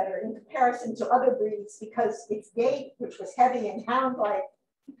Gordon setter in comparison to other breeds because its gait, which was heavy and hound-like,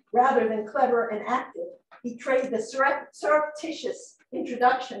 rather than clever and active, betrayed the surreptitious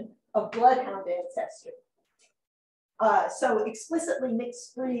introduction of bloodhound ancestry. So explicitly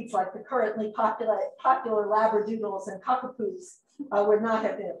mixed breeds like the currently popular Labradoodles and Cockapoos would not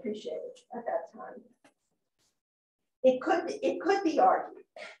have been appreciated at that time. It could be argued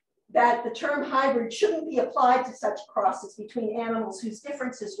that the term hybrid shouldn't be applied to such crosses between animals whose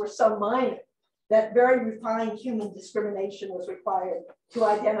differences were so minor that very refined human discrimination was required to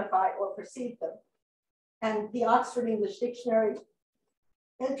identify or perceive them. And the Oxford English Dictionary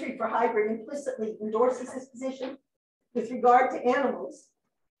entry for hybrid implicitly endorses this position. With regard to animals,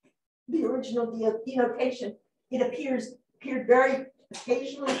 the original denotation, it appeared very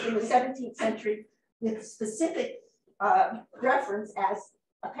occasionally in the 17th century with specific reference, as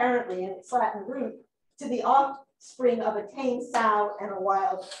apparently in its Latin root, to the offspring of a tame sow and a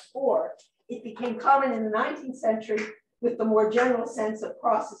wild boar. It became common in the 19th century with the more general sense of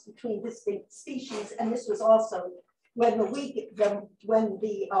crosses between distinct species, and this was also when the weakened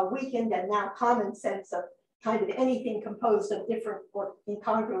and now common sense of kind of anything composed of different or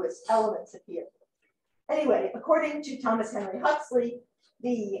incongruous elements appeared. Anyway, according to Thomas Henry Huxley,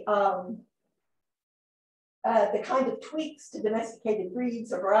 the kind of tweaks to domesticated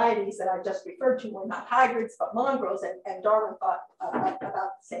breeds or varieties that I just referred to were not hybrids, but mongrels, and Darwin thought about the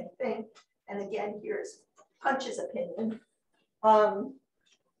same thing. And again, here's Punch's opinion.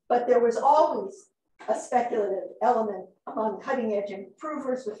 But there was always a speculative element among cutting edge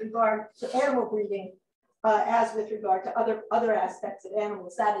improvers with regard to animal breeding, as with regard to other aspects of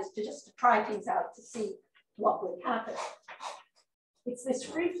animals, that is to try things out to see what would happen. It's this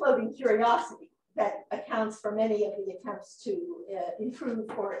free-floating curiosity that accounts for many of the attempts to improve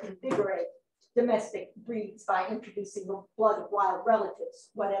or invigorate domestic breeds by introducing the blood of wild relatives,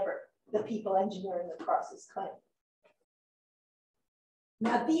 whatever the people engineering the crosses claim.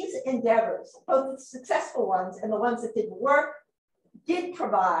 Now, these endeavors, both the successful ones and the ones that didn't work, did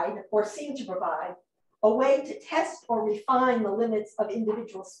provide or seem to provide a way to test or refine the limits of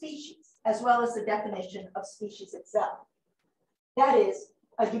individual species, as well as the definition of species itself. That is,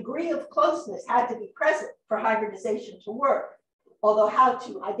 a degree of closeness had to be present for hybridization to work, although how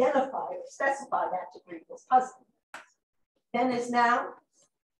to identify or specify that degree was puzzling. Then as now,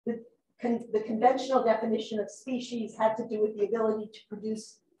 the conventional definition of species had to do with the ability to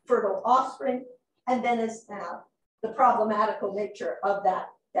produce fertile offspring, and then as now, the problematical nature of that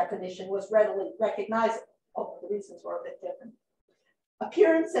definition was readily recognizable, although the reasons were a bit different.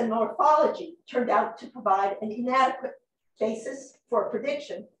 Appearance and morphology turned out to provide an inadequate basis for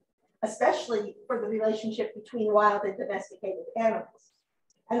prediction, especially for the relationship between wild and domesticated animals.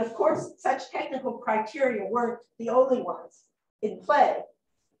 And of course, such technical criteria weren't the only ones in play,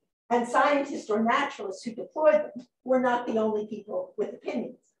 and scientists or naturalists who deployed them were not the only people with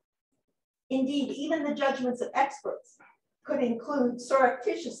opinions. Indeed, even the judgments of experts could include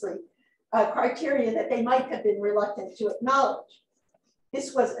surreptitiously criteria that they might have been reluctant to acknowledge.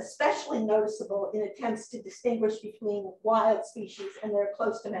 This was especially noticeable in attempts to distinguish between wild species and their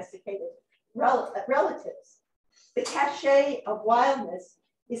close domesticated relatives. The cachet of wildness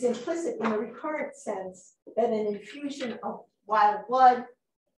is implicit in the recurrent sense that an infusion of wild blood,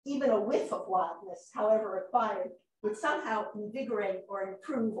 even a whiff of wildness, however acquired, would somehow invigorate or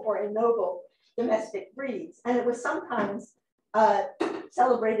improve or ennoble domestic breeds. And it was sometimes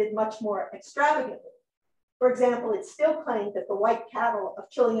celebrated much more extravagantly. For example, it's still claimed that the white cattle of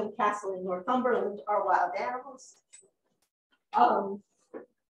Chillingham Castle in Northumberland are wild animals.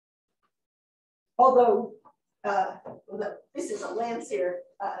 Although this is a Landseer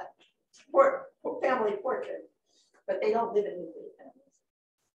family portrait, but they don't live in New Zealand.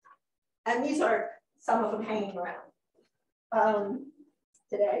 And these are some of them hanging around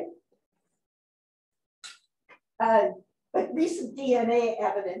today. But recent DNA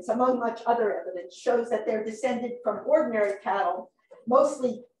evidence, among much other evidence, shows that they're descended from ordinary cattle,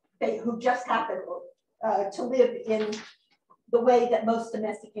 mostly who just happen to live in the way that most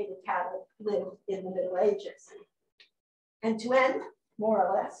domesticated cattle live in the Middle Ages. And to end, more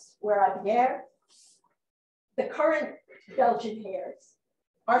or less, where I began, the current Belgian hares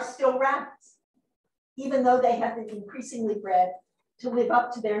are still rabbits, even though they have been increasingly bred to live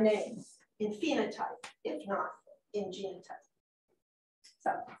up to their names in phenotype, if not in genotype.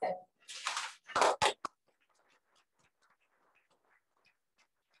 So, okay.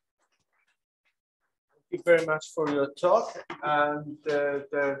 you very much for your talk, and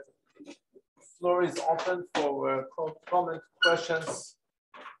the floor is open for comment, questions.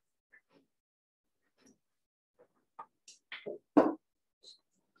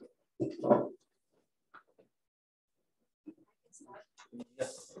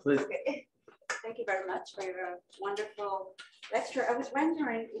 Yes, please. Okay. Thank you very much for your wonderful lecture. I was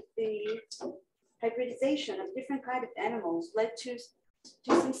wondering if the hybridization of different kinds of animals led to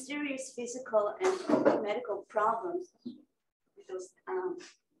some serious physical and medical problems with those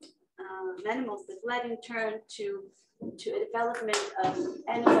animals that led in turn to a development of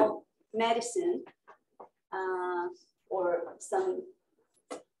animal medicine or some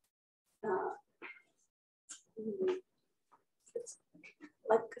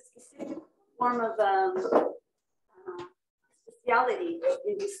like a specific form of speciality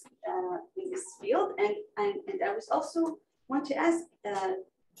in this field, and I was also want to ask,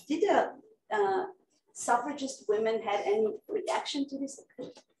 did suffragist women had any reaction to this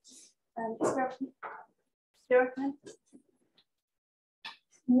experiment?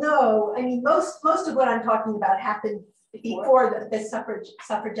 No, I mean most of what I'm talking about happened before the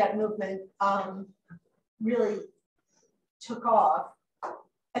suffragette movement really took off.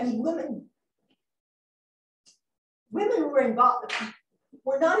 I mean, women were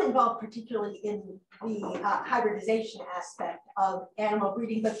not involved particularly in the hybridization aspect of animal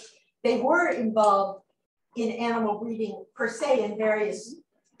breeding, but they were involved in animal breeding per se in various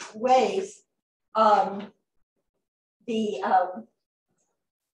ways. The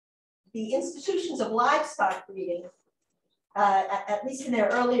institutions of livestock breeding, at least in their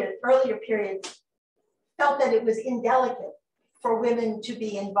earlier periods, felt that it was indelicate for women to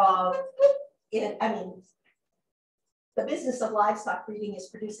be involved in, I mean, the business of livestock breeding is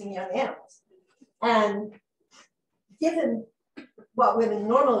producing young animals. And given what women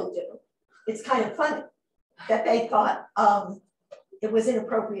normally do, it's kind of funny that they thought it was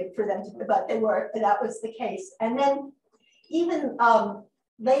inappropriate for them to, but that was the case. And then even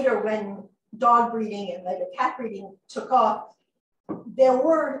later when dog breeding and later cat breeding took off, there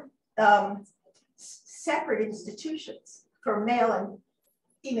were separate institutions for male and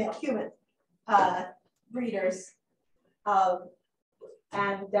female human breeders,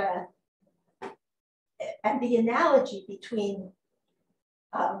 and the analogy between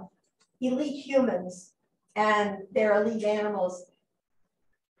elite humans and their elite animals,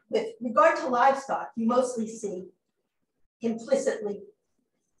 with regard to livestock, you mostly see implicitly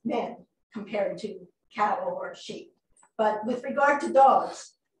men compared to cattle or sheep, but with regard to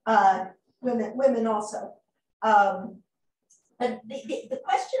dogs, women also. But the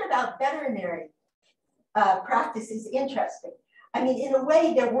question about veterinary practice is interesting. I mean, in a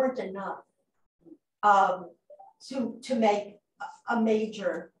way, there weren't enough to make a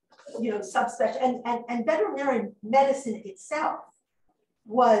major, subspecialty. And veterinary medicine itself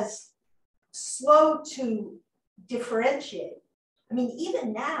was slow to differentiate. I mean,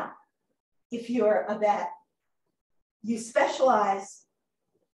 even now, if you're a vet, you specialize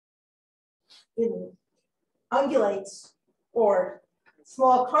in ungulates or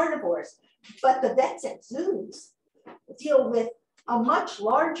small carnivores, but the vets at zoos deal with a much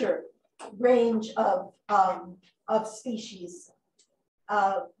larger range of species.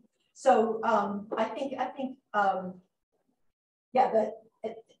 So I think yeah,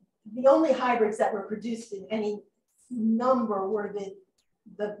 the only hybrids that were produced in any number were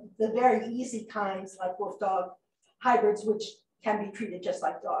the very easy kinds like wolf dog hybrids, which can be treated just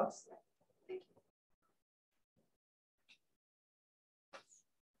like dogs.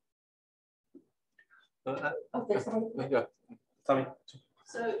 Yeah, Tommy.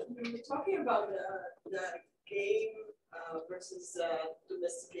 So we were talking about the game versus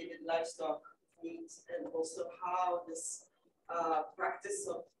domesticated livestock needs, and also how this practice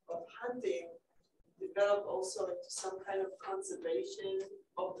of hunting developed also into some kind of conservation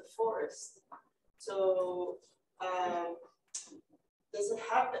of the forest. So does it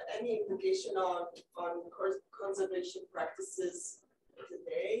have any implication on conservation practices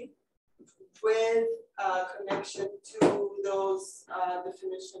today, with connection to those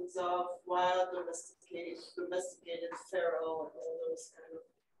definitions of wild, domesticated, feral, and all those kind of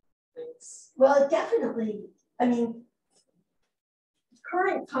things? Well, definitely. I mean,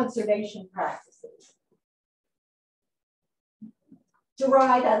 current conservation practices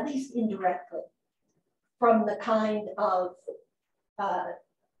derive, at least indirectly, from the kind of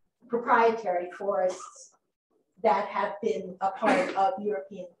proprietary forests that have been a part of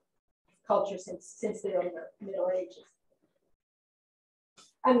European culture since the early Middle Ages.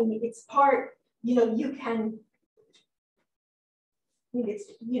 I mean, it's part, you can,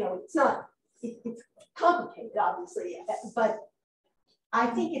 it's not it's complicated, obviously, but I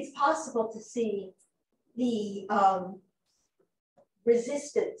think it's possible to see the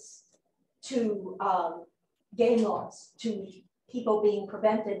resistance to game laws, to people being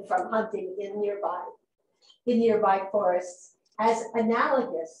prevented from hunting in nearby forests as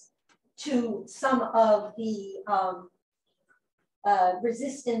analogous to some of the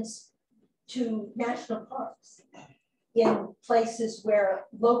resistance to national parks in places where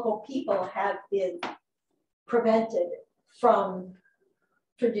local people have been prevented from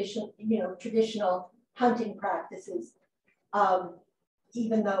traditional hunting practices,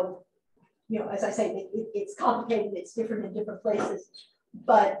 even though, as I say, it's complicated, it's different in different places,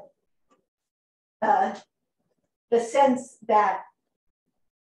 but the sense that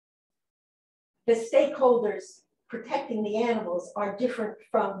the stakeholders protecting the animals are different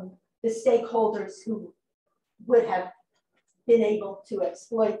from the stakeholders who would have been able to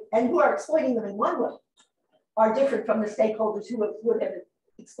exploit and who are exploiting them in one way are different from the stakeholders who would have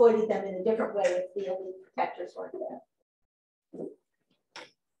exploited them in a different way if the elite protectors weren't there.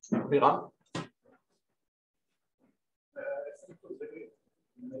 Miran? I think it was very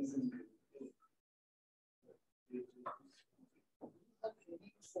amazing.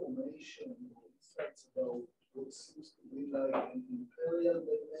 Information insights about what seems to be like an imperial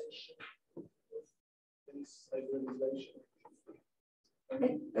dimension of this hybridization. An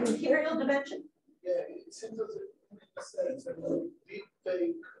imperial dimension? Yeah, it seems as it makes sense. I mean, we did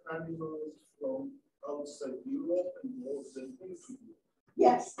take animals from outside Europe and brought them into Europe.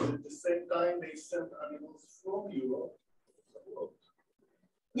 Yes. But at the same time, they sent animals from Europe abroad.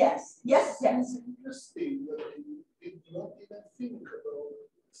 Yes, yes, yes. It's interesting that they did not even think about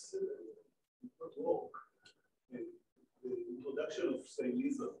the introduction of, say,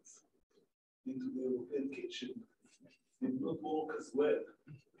 lizards into the European kitchen did not work as well.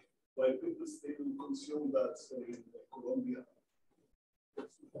 Why people still consume that, say, in Colombia.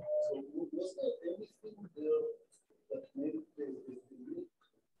 So was there anything there that made the meat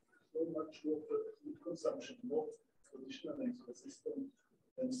so much more meat consumption, more traditional and resistant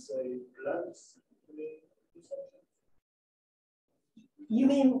than, say, plants consumption? You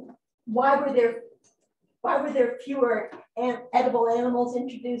mean why were there fewer edible animals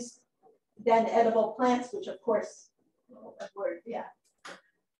introduced than edible plants, which of course, yeah.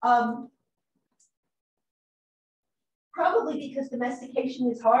 Probably because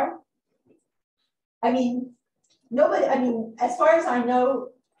domestication is hard. I mean, as far as I know,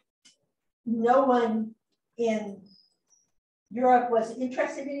 no one in Europe was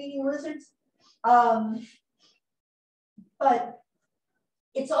interested in eating lizards. But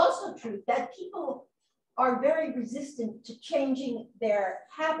it's also true that people are very resistant to changing their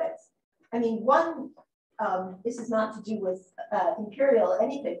habits. I mean, this is not to do with imperial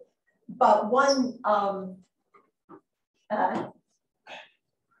anything, but one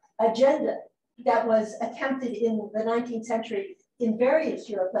agenda that was attempted in the 19th century in various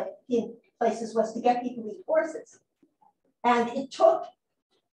European places was to get people to eat horses. And it took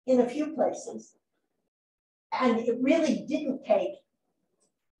in a few places, and it really didn't take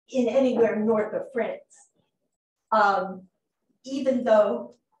in anywhere north of France, even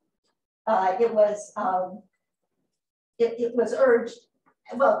though it was urged.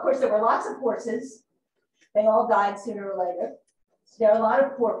 Well, of course, there were lots of horses. They all died sooner or later. There are a lot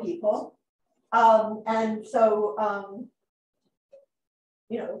of poor people, and so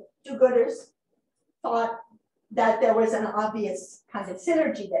do-gooders thought that there was an obvious kind of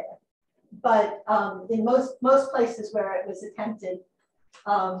synergy there, but in most places where it was attempted,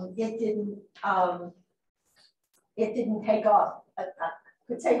 it didn't take off. I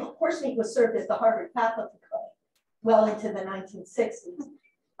could say horse meat was served at the Harvard Catholic Club well into the 1960s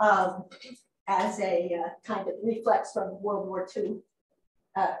as a kind of reflex from World War II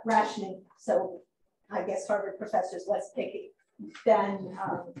rationing. So I guess Harvard professors less picky than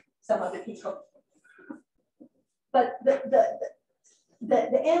some other people. But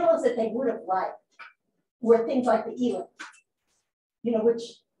the animals that they would have liked were things like the eland,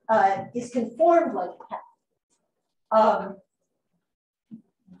 which is conformed like a cat.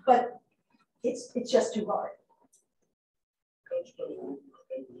 But it's just too hard. Cultural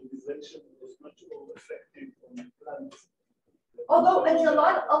hybridization was much more effective on plants. Although, I mean, a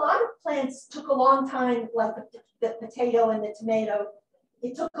lot of plants took a long time, like the potato and the tomato.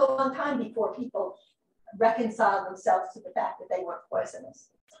 It took a long time before people reconciled themselves to the fact that they weren't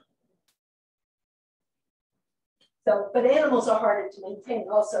poisonous. So, but animals are harder to maintain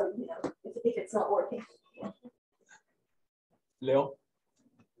also, if it's not working. Leo?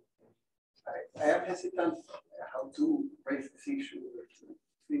 I am hesitant how to raise this issue.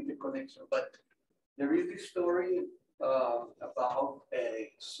 interconnection. But there is this story about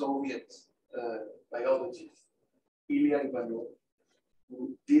a Soviet biologist, Ilya Ivanov,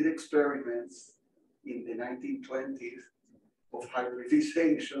 who did experiments in the 1920s of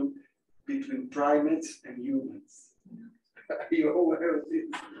hybridization between primates and humans. Are you aware of this?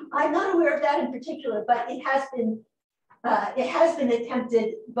 I'm not aware of that in particular, but it has been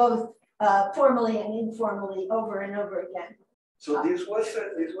attempted both formally and informally over and over again. So this was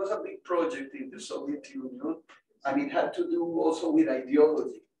a big project in the Soviet Union, and it had to do also with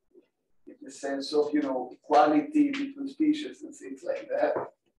ideology, in the sense of, you know, equality between species and things like that.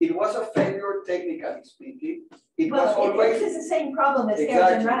 It was a failure, technically speaking. It was always this is the same problem as hares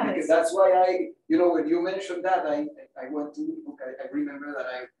exactly, and rabbits. because that's why you know, when you mentioned that, I went to look. I remember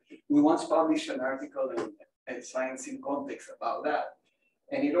that we once published an article in Science in Context about that.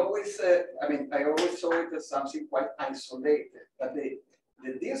 And it always, I always saw it as something quite isolated, but the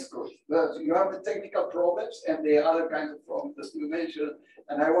discourse, you have the technical problems and the other kinds of problems that you mentioned,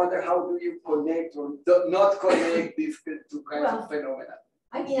 and I wonder how do you connect or not connect these two kinds of phenomena?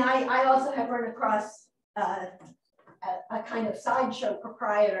 I mean, I also have run across a kind of sideshow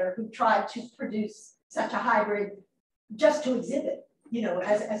proprietor who tried to produce such a hybrid just to exhibit, you know,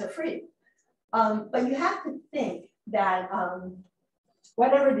 as a freak. But you have to think that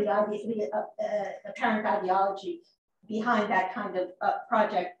whatever the apparent ideology behind that kind of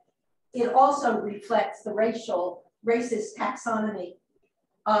project, it also reflects the racist taxonomy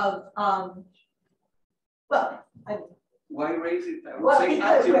of, Why racist? I would say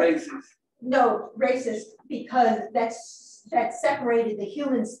anti-racist. No, racist, because that separated the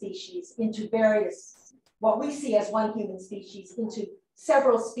human species into various, what we see as one human species, into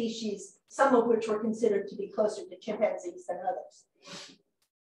several species, some of which were considered to be closer to chimpanzees than others.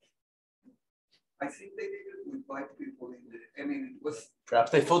 I think they did it with white people in the, I mean, it was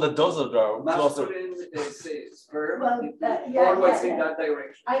Perhaps they thought that those are the masculine sperm, always in that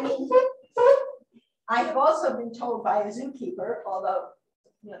direction. I mean, I have also been told by a zookeeper, although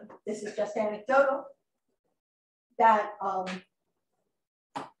you know, this is just anecdotal, that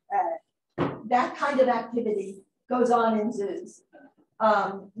that kind of activity goes on in zoos,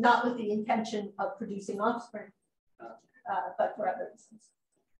 not with the intention of producing offspring, but for other reasons.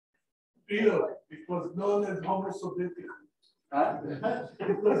 Peter, it was known as Homo Sovietic. Huh?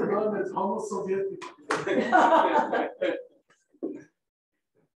 It was known as Homo Sovietic.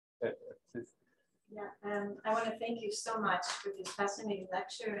 Yeah, I want to thank you so much for this fascinating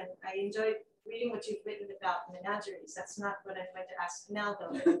lecture, and I enjoyed reading what you've written about menageries. That's not what I'm going to ask now,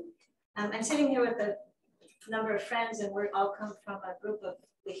 though. I'm sitting here with a number of friends, and we all come from a group of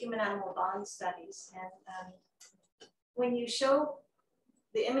the human-animal bond studies. And when you show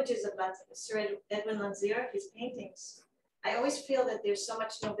the images of Sir Edwin Landseer, his paintings, I always feel that there's so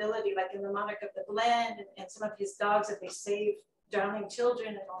much nobility, like in The Monarch of the Glen and some of his dogs that they save drowning children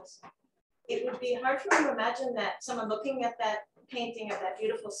and all this. It would be hard for me to imagine that someone looking at that painting of that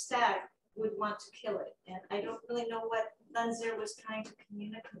beautiful stag would want to kill it. And I don't really know what Landseer was trying to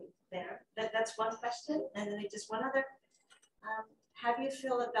communicate there. That's one question. And then just one other. How do you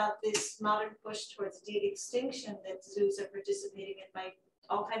feel about this modern push towards de-extinction that zoos are participating in by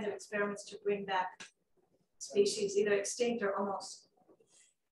all kinds of experiments to bring back species, either extinct or almost?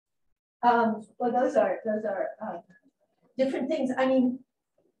 Well, those are different things. I mean,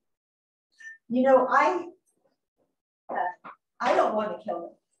 you know, I don't want to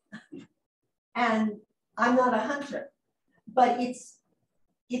kill them, and I'm not a hunter, but it's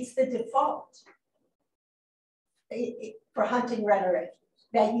the default for hunting rhetoric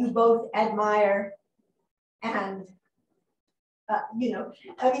that you both admire and you know,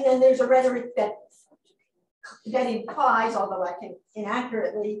 I mean, and there's a rhetoric that implies, although I think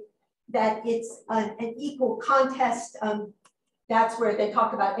inaccurately, that it's an equal contest. That's where they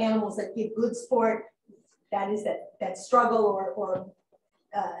talk about animals that give good sport. That is that struggle or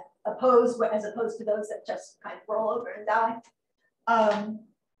oppose, as opposed to those that just kind of roll over and die.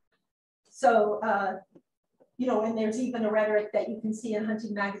 You know, and there's even a rhetoric that you can see in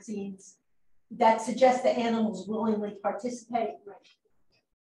hunting magazines that suggests that animals willingly participate.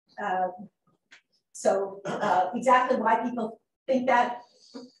 Exactly why people think that,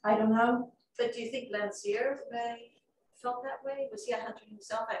 I don't know. But do you think Landseer felt that way? Was he a hunter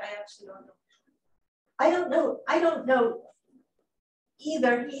himself? I actually don't know. I don't know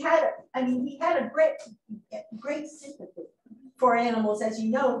either. He had a great sympathy for animals. As you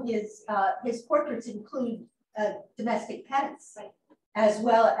know, his portraits include domestic pets, right, as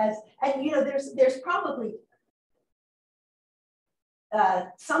well as, and you know, there's probably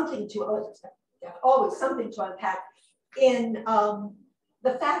always something to unpack in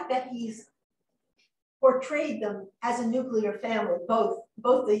the fact that he's portrayed them as a nuclear family, both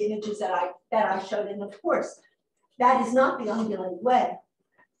the images that I showed, and of course, that is not the ungulated way.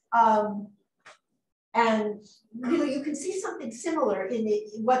 And you can see something similar in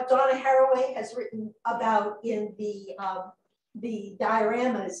what Donna Haraway has written about in the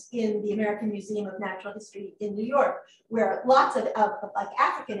dioramas in the American Museum of Natural History in New York, where lots of like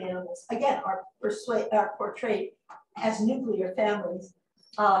African animals, again, are portrayed as nuclear families,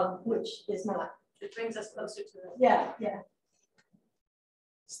 which is not. It brings us closer to them. Yeah, yeah.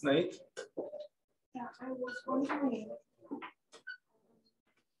 Snake? Yeah, I was wondering,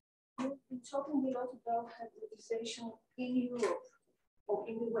 you've been talking a lot about hybridization in Europe or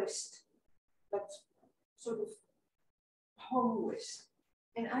in the West, but sort of home West.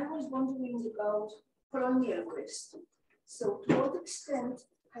 And I was wondering about colonial West. So to what extent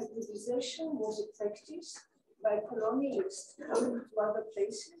hybridization was a practice by colonialists coming to other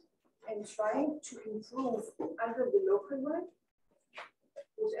places and trying to improve either the local one,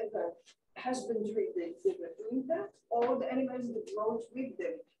 whatever husbandry they were doing that, or the animals they brought with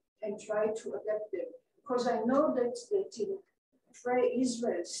them and try to adapt them. Because I know that in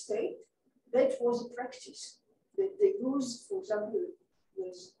pre-Israel state, that was a practice. That they used, for example,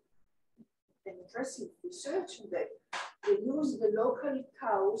 was an impressive research that they used the local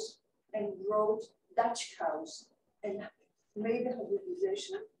cows and brought Dutch cows and made a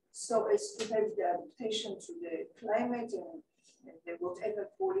hybridization so as to have the adaptation to the climate and the whatever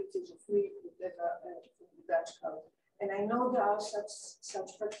qualities of milk, whatever from the Dutch cow. And I know there are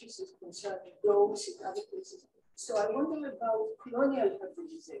such practices concerning dogs in other places. So I wonder about colonial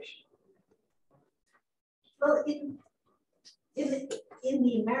hybridization. Well, in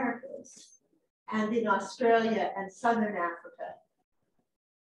the Americas and in Australia and Southern Africa,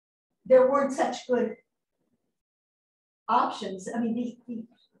 there weren't such good options. I mean,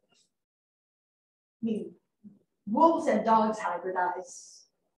 wolves and dogs hybridize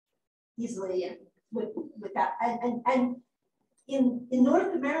easily and with that. And in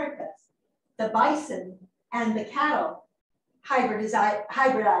North America, the bison and the cattle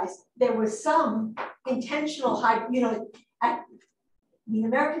hybridized. There was some intentional the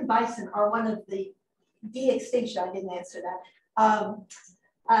American bison are one of the de-extinction, I didn't answer that,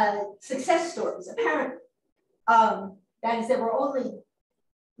 success stories, apparently. That is, there were only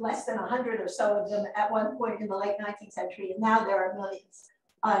less than 100 or so of them at one point in the late 19th century, and now there are millions.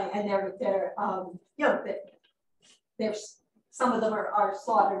 And there's some of them are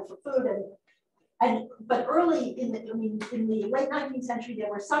slaughtered for food, but early in the late 19th century, there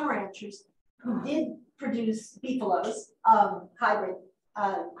were some ranchers who did produce beefaloes,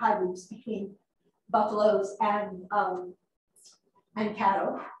 hybrids between buffaloes and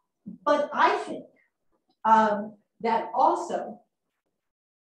cattle. But I think that also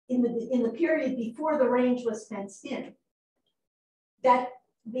in the period before the range was fenced in, that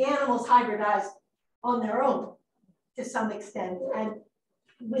the animals hybridized on their own to some extent. And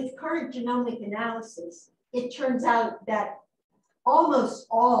with current genomic analysis, it turns out that almost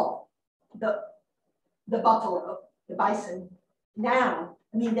all the buffalo, the bison, now,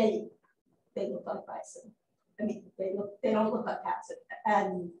 I mean, they look like bison. I mean, they don't look like cats,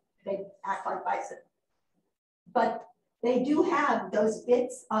 and they act like bison. But they do have those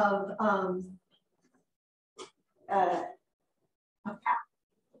bits of cat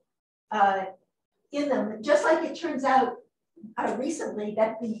in them, just like it turns out recently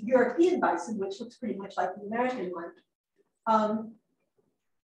that the European bison, which looks pretty much like the American one,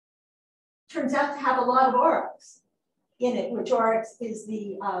 turns out to have a lot of aurochs in it, which aurochs is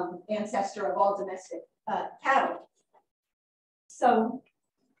the ancestor of all domestic cattle. So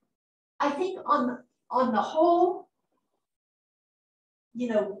I think on the whole,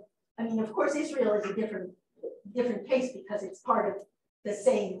 I mean, of course, Israel is a different case because it's part of the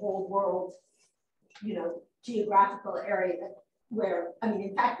same old world, geographical area where, I mean,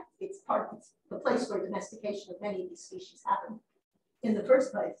 in fact, it's the place where domestication of many of these species happened in the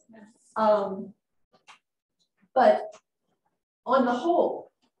first place. But on the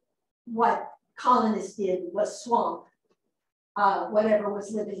whole, what colonists did was swamp whatever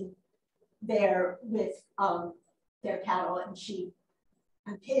was living there with their cattle and sheep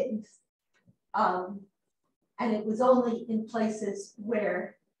and pigs. And it was only in places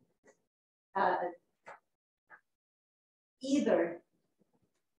where either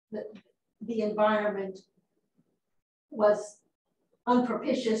the environment was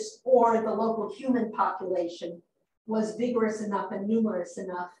unpropitious or the local human population was vigorous enough and numerous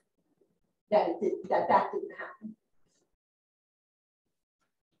enough that that didn't happen.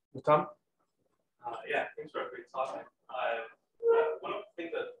 Tom? Yeah, thanks for a great talk. One of the thing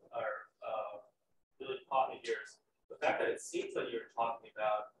that are really caught me here is the fact that it seems that you're talking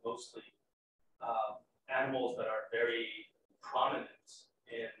about mostly animals that are very prominent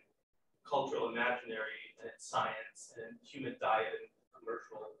in cultural imaginary and in science and in human diet and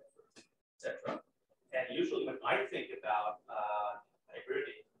commercial, etc. And usually when I think about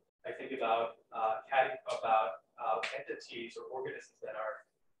hybridity, I think about entities or organisms that are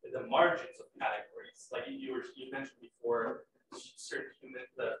in the margins of categories. Like you mentioned before, certain human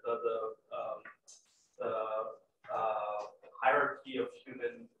hierarchy of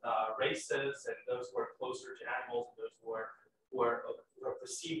human races, and those who are closer to animals, and those who are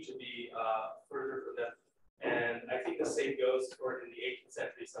perceived to be further from them. And I think the same goes for in the 18th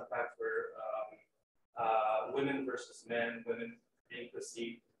century, sometimes where women versus men, women being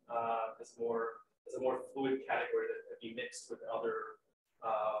perceived as a more fluid category that can be mixed with other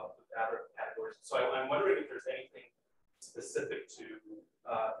categories. So I'm wondering if there's anything specific to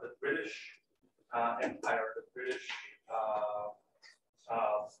the British Empire, the British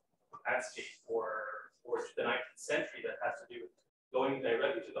landscape, or the 19th century that has to do with going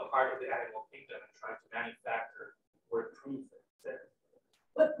directly to the heart of the animal kingdom and trying to manufacture or improve it.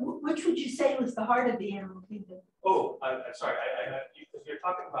 But which would you say was the heart of the animal kingdom? Oh, I'm sorry. You're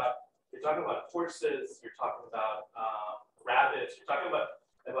talking about horses. You're talking about rabbits. You're talking about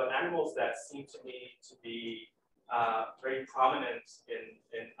animals that seem to me to be very prominent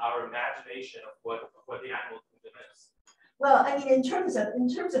in our imagination of what the animal kingdom is. Well, I mean, in terms of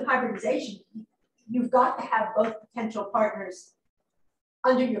hybridization, you've got to have both potential partners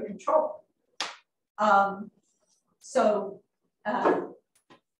under your control.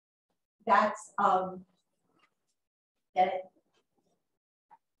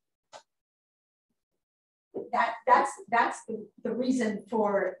 That's the reason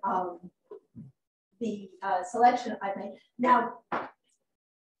for the selection I made. Now,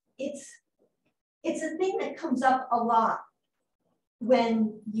 it's a thing that comes up a lot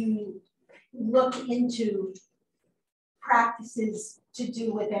when you look into practices to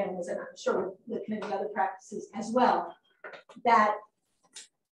do with animals, and I'm sure with many other practices as well, that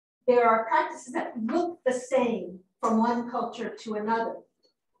there are practices that look the same from one culture to another.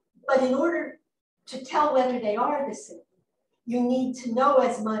 But in order to tell whether they are the same, you need to know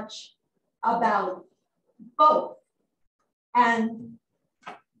as much about both. And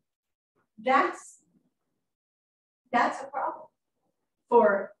that's a problem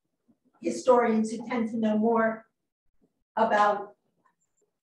for historians who tend to know more about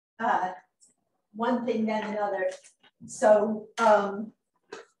one thing than another. So I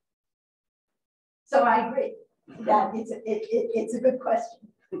agree that it's a good question,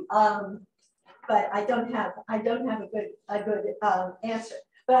 but I don't have a good answer.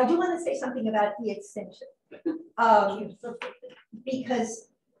 But I do want to say something about de-extinction, because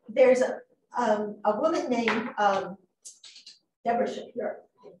there's a woman named Deborah Shapiro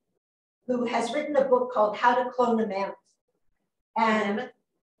who has written a book called How to Clone a Mammoth. And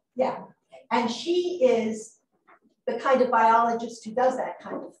yeah, and she is the kind of biologist who does that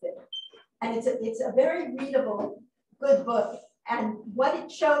kind of thing. And it's a very readable, good book. And what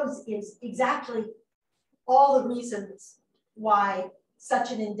it shows is exactly all the reasons why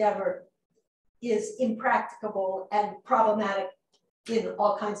such an endeavor is impracticable and problematic in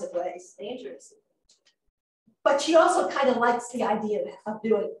all kinds of ways. Dangerous. But she also kind of likes the idea of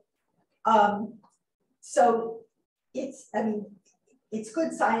doing it. So it's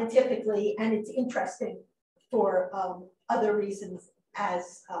good scientifically, and it's interesting for other reasons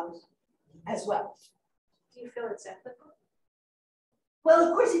as well. Do you feel it's ethical? Well,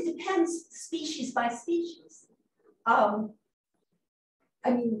 of course, it depends species by species. I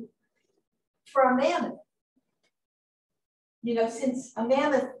mean, for a mammoth, since a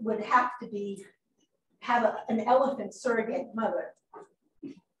mammoth would have to have an elephant surrogate mother,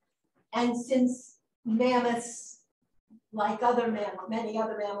 and since mammoths, like many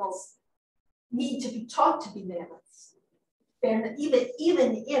other mammals, need to be taught to be mammoths, then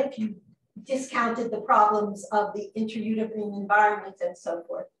even if you discounted the problems of the interuterine environment and so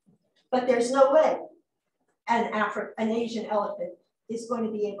forth, but there's no way an Asian elephant is going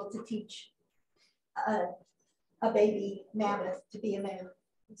to be able to teach a baby mammoth to be a mammoth.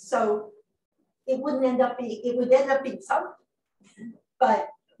 So it would end up being something, but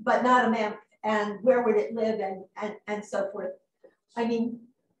not a mammoth. And where would it live and so forth? I mean,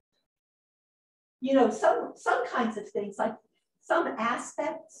 some kinds of things, like some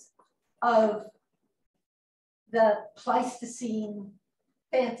aspects of the Pleistocene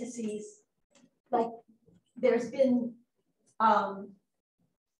fantasies, like there's been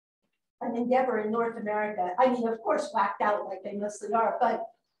an endeavor in North America. I mean, of course, whacked out like they mostly are, but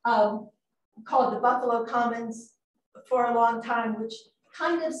called the Buffalo Commons for a long time, which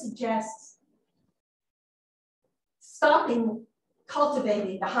kind of suggests stopping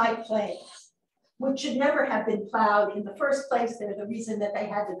cultivating the high plains, which should never have been plowed in the first place. They're the reason that they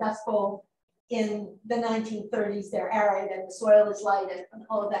had the Dust Bowl in the 1930s. They're arid and the soil is light and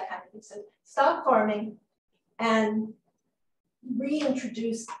all of that kind of thing. So stop farming and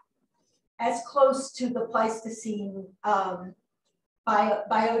reintroduce as close to the Pleistocene biota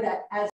as